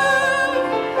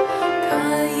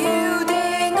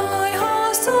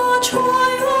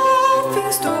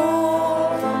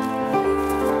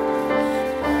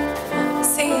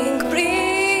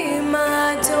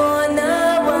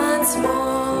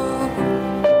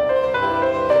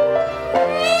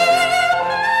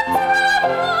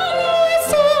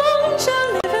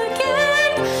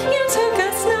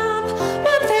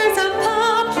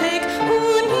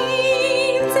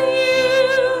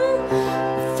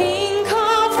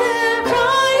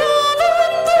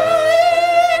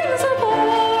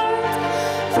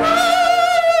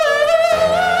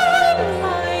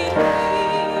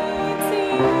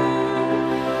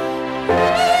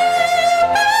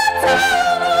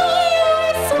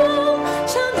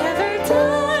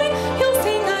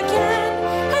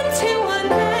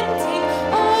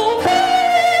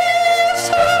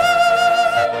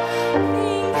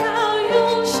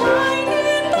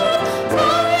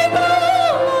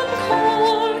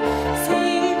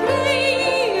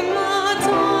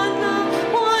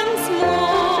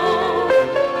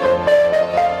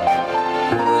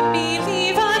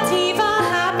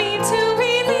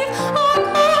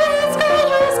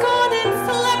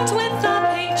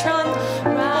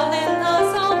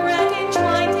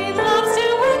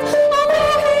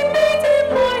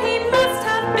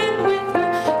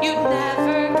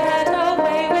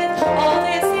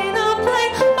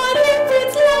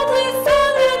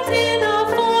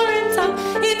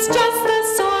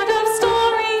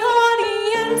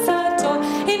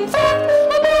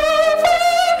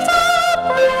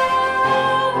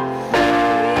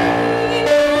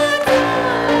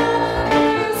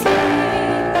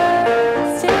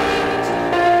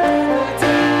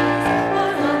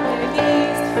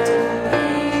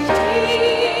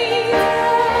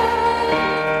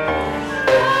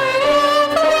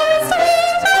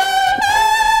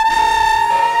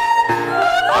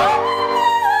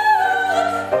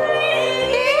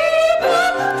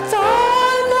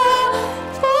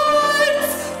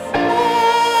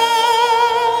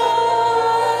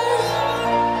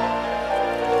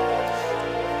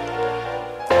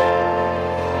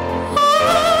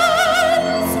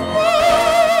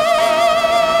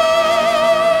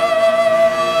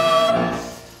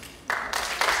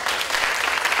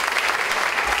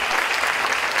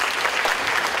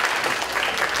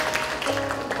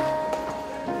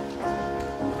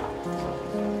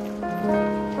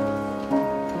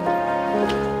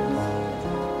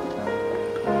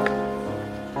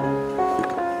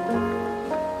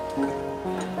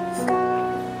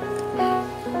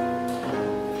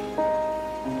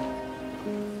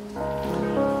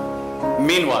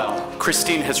 Meanwhile,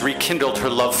 Christine has rekindled her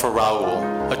love for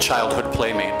Raoul, a childhood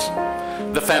playmate.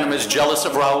 The Phantom is jealous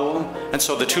of Raoul, and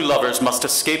so the two lovers must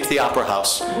escape the opera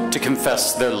house to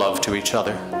confess their love to each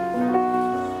other.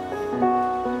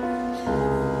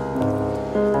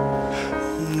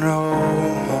 No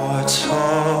more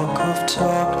talk of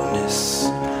darkness.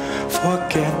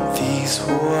 Forget these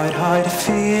wide-eyed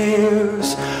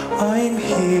fears. I'm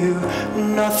here,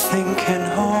 nothing can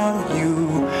harm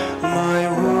you. My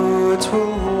words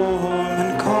will warm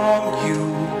and calm you.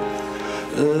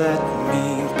 Let me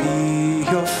be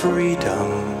your freedom.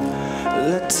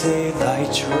 Let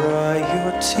daylight dry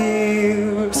your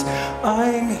tears.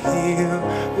 I'm here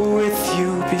with you,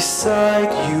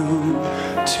 beside you,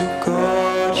 to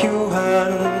guard you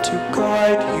and to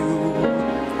guide you.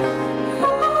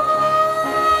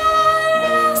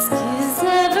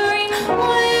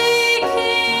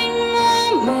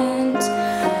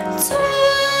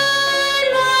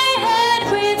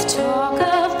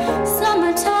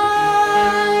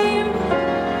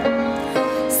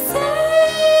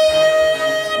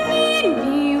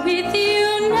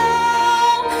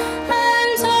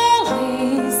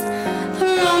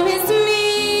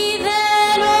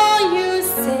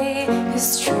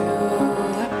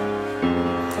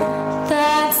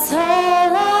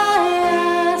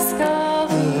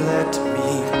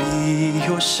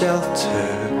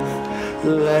 Shelter,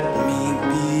 let me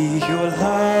be your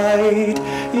light.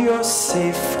 You're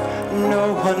safe,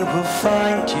 no one will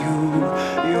find you.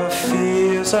 Your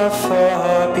fears are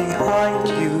far behind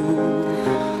you.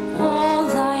 All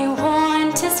I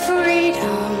want is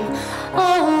freedom, a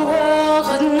world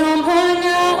with no more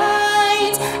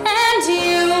night, and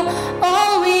you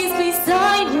always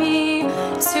beside me,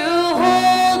 to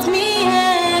hold me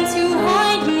and to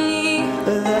hide me.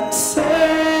 Let's say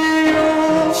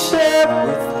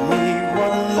with me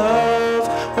one love,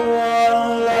 one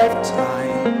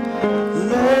lifetime.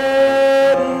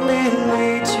 Let me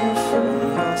lead you from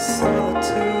your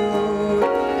solitude.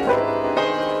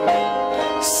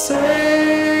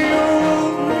 Say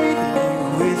you'll meet me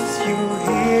with you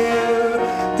here,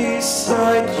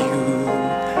 beside you.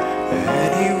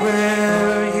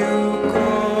 Anywhere you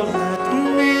go, let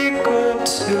me go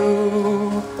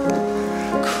too.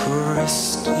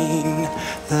 Christine,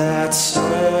 that's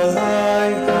all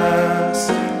I ask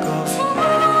of you.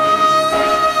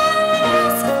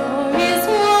 Ask for is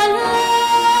one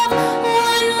love,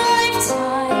 one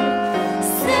lifetime.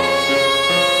 Say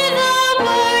the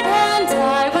word and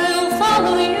I will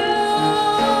follow you.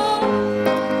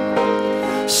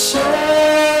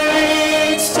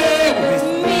 Say, stay with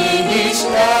me each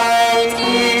night,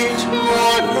 each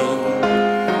morning.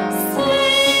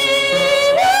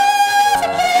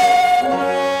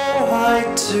 I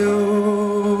do.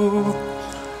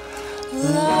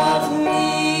 Love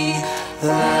me,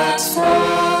 that's all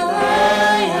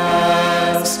I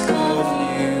ask of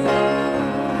you.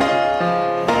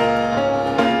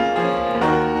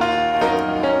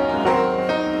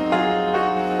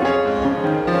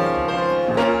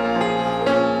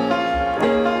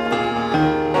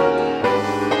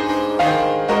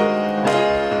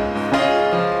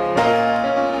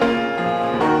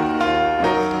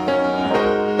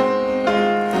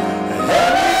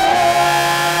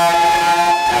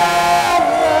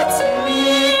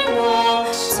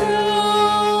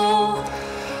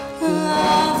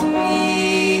 Love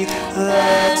me,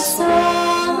 that's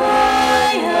all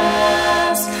I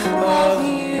ask of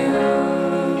you.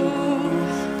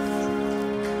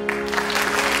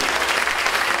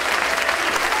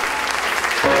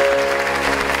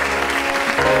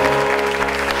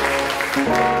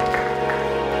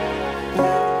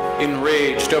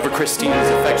 Enraged over Christine's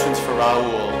affections for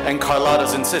Raoul and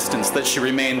Carlotta's insistence that she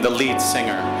remain the lead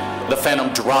singer, the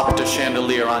Phantom dropped a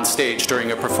chandelier on stage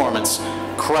during a performance,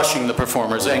 crushing the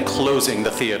performers and closing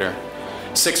the theater.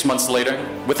 6 months later,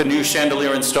 with a new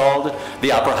chandelier installed,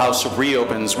 the opera house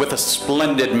reopens with a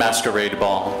splendid masquerade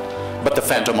ball. But the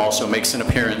Phantom also makes an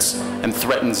appearance and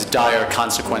threatens dire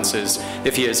consequences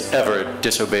if he is ever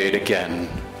disobeyed again.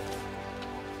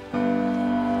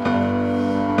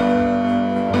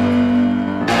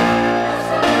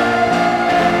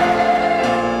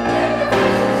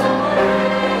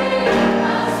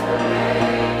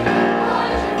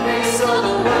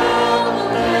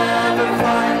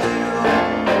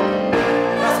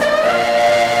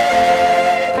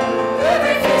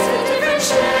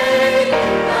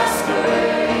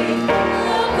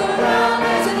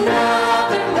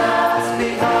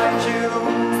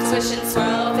 Swishing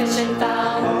swirl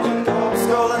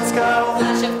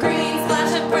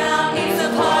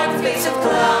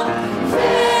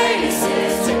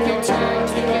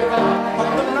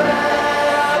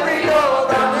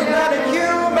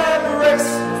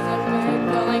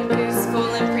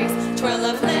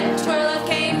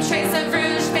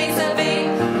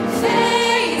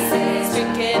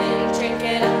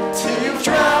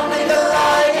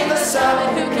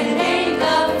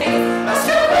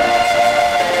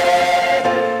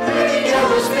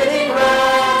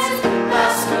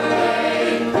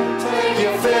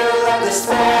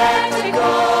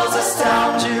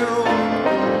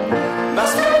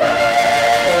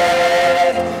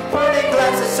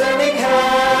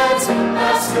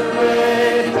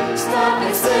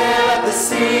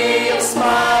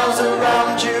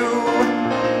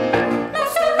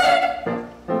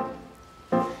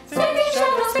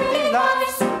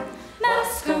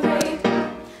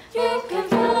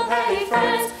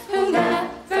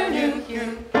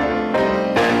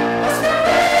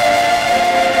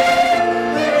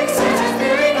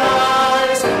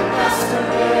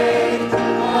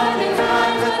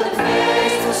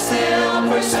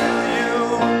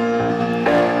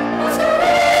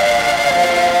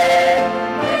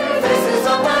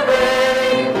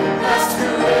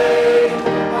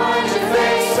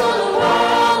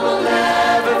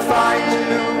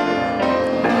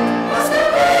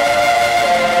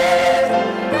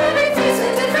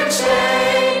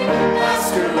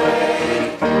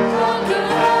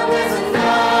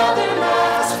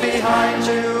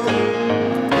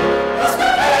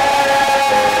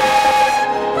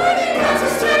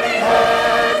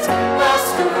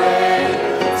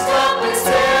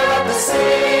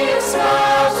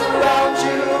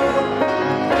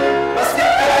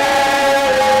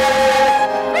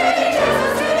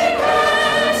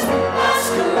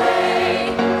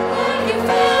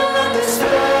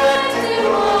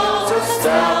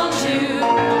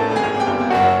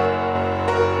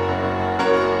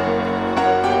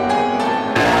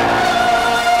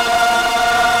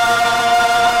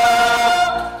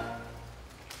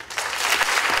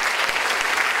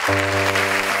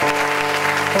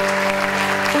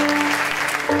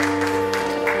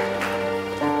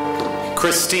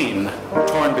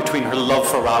torn between her love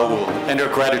for Raoul and her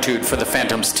gratitude for the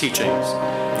Phantom's teachings,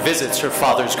 visits her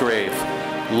father's grave,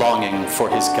 longing for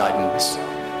his guidance.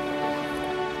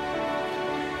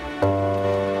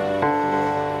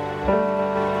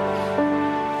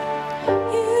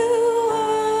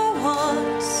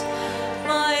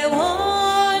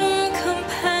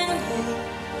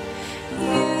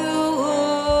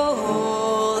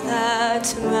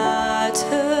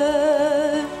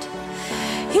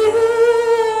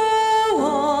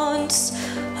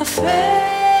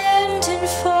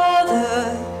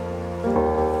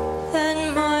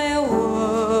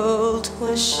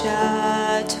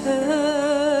 Shattered,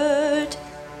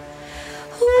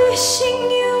 wishing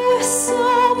you were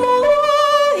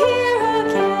somewhere here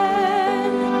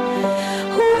again,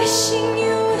 wishing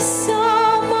you were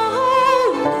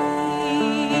somehow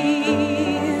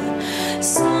near.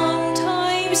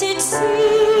 Sometimes it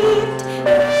seemed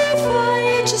if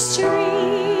I just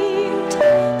dreamed,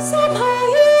 somehow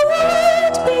you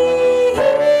would be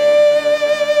here,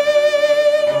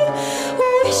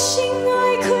 wishing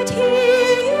I could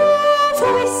hear your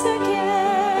voice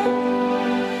again,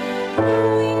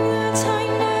 knowing that I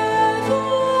never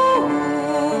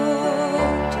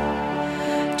would.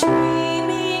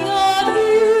 Dreaming of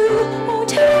you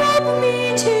won't help me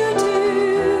to do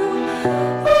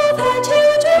all that you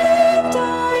dreamed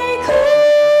I could.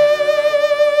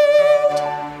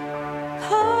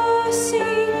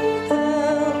 Passing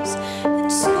bells and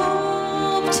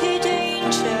sculpted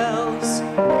angels,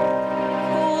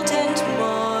 cold and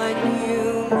monumental,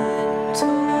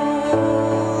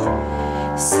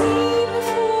 seem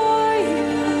for you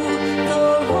the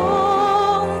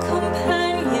wrong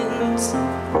companions.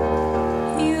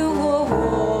 You were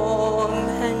warm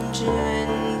and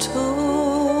gentle.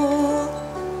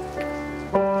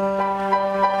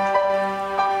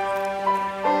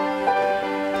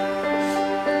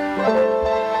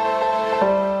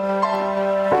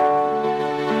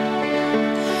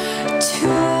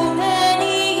 Too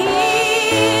many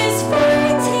years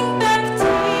fighting back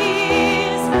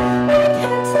tears. Why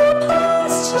can't the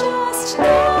past just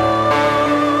die?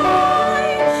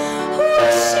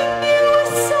 Wishing you were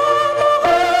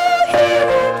somewhere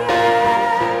here again,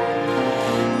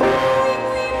 knowing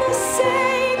we must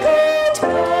say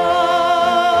goodbye.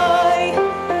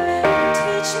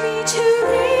 Teach me to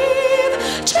live,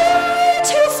 try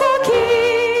to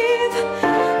forgive.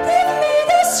 Give me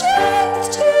the strength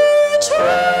to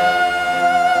try.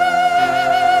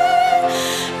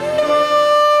 No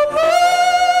more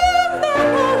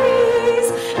memories,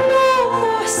 no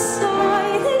more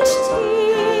silent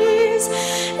tears,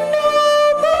 no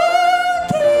more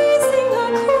gazing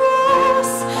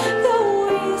across the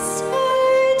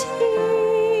wasted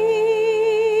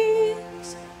years.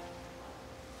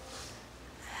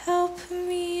 Help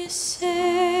me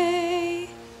say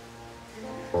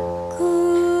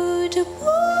goodbye.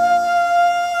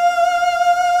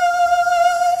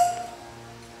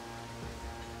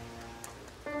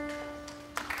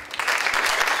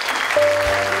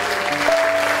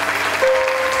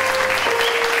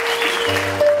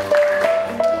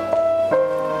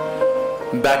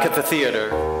 Back at the theater,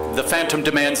 the Phantom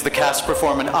demands the cast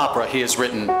perform an opera he has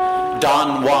written,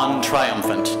 Don Juan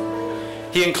Triumphant.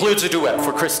 He includes a duet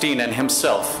for Christine and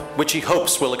himself, which he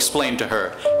hopes will explain to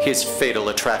her his fatal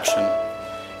attraction.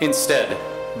 Instead,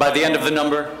 by the end of the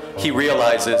number, he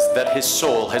realizes that his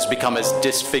soul has become as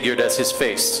disfigured as his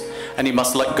face, and he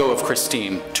must let go of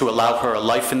Christine to allow her a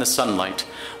life in the sunlight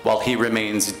while he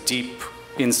remains deep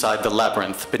inside the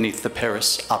labyrinth beneath the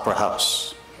Paris Opera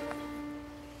House.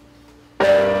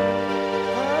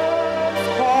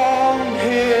 Come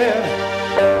here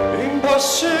in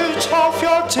pursuit of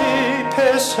your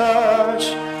deepest search,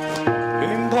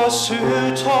 in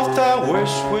pursuit of that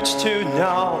wish which till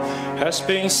now has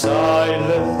been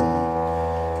silent,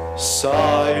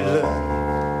 silent.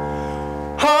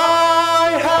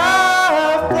 I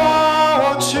have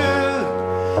brought you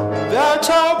that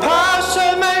our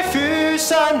passion may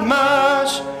fuse and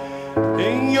merge.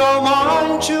 In your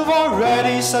mind you've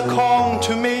already succumbed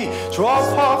to me.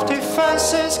 Drop off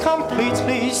defenses,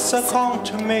 completely succumb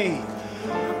to me.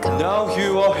 Now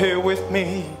you are here with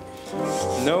me,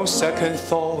 no second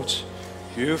thought.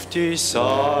 You've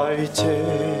decided.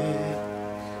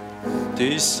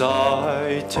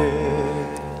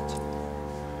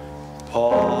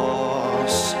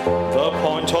 Past the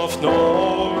point of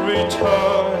no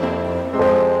return,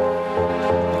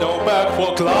 no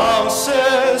backward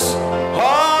glances,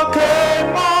 a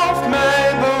game of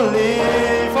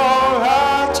make-believe or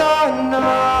at an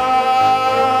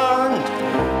end.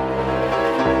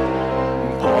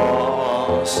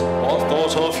 Past all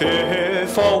thought of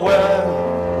if or when,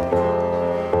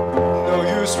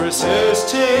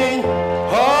 resisting,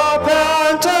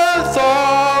 abandoned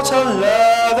thought and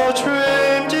let the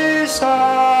dream decide.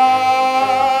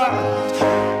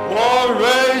 What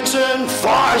raging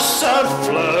vice and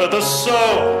fled the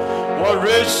soul, what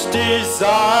rich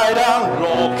desire and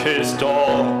lock his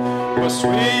door, what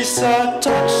sweet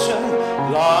seduction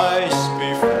lies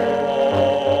before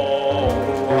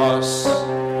us.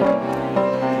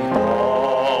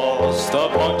 Past the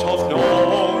point of no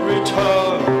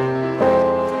return,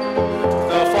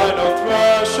 the final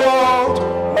threshold,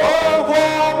 a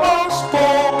warm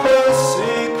unspoken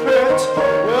secret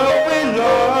will be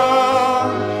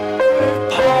learned. We've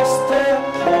passed the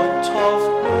point of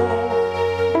no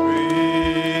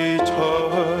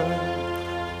return.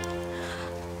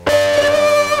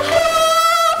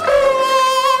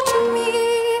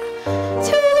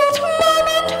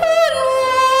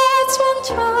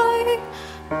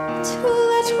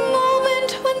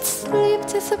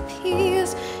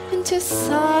 Disappears into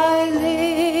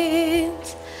silence,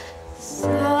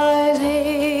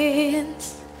 silence.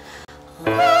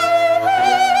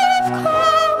 I've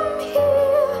come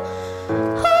here,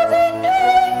 hardly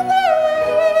knowing the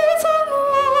reason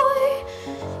why.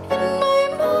 In my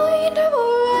mind, I've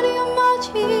already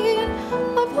imagined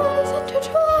our bodies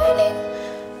intertwining,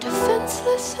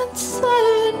 defenseless and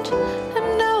silent. And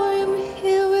now I'm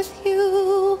here with you,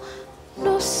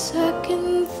 no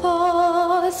second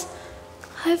thoughts.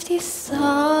 I've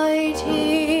decided,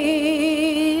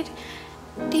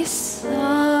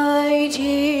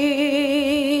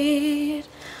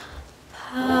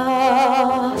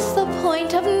 past the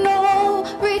point of no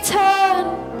return,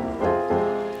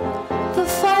 the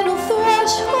final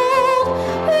threshold,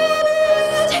 when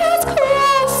it has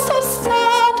crossed, so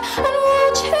stand and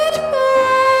watch it burn.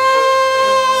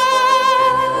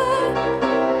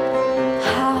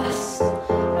 Past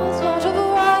the thought of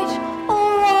right or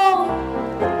wrong,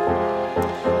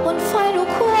 one final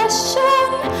question: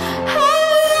 how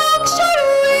long should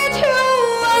we two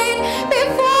wait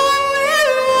before we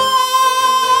run?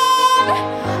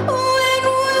 When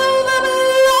will the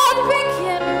blood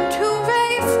begin to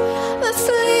race, the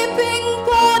sleeping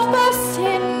blood burst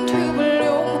into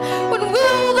bloom? When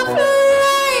will the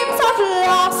flames at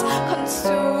last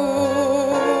consume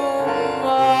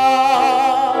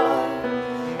us?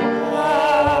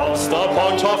 Past the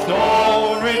point of no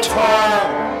return.